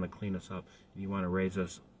us. You want to clean us up. You want to raise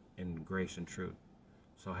us in grace and truth.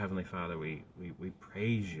 So, Heavenly Father, we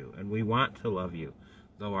praise you, and we want to love you,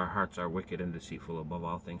 though our hearts are wicked and deceitful above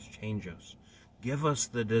all things. Change us. Give us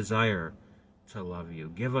the desire to love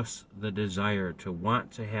you. Give us the desire to want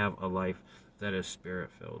to have a life that is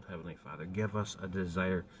Spirit-filled, Heavenly Father. Give us a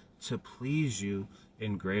desire to please you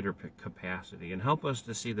in greater capacity, and help us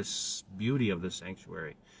to see the beauty of the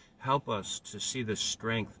sanctuary. Help us to see the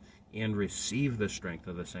strength and receive the strength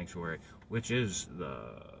of the sanctuary, which is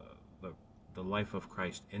the life of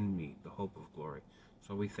Christ in me, the hope of glory.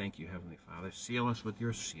 So we thank you, Heavenly Father. Seal us with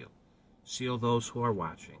your seal. Seal those who are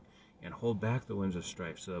watching, and hold back the winds of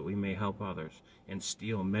strife so that we may help others and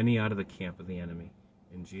steal many out of the camp of the enemy.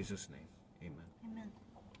 In Jesus' name, amen. Amen.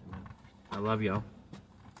 Amen. I love y'all.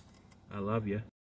 I love you.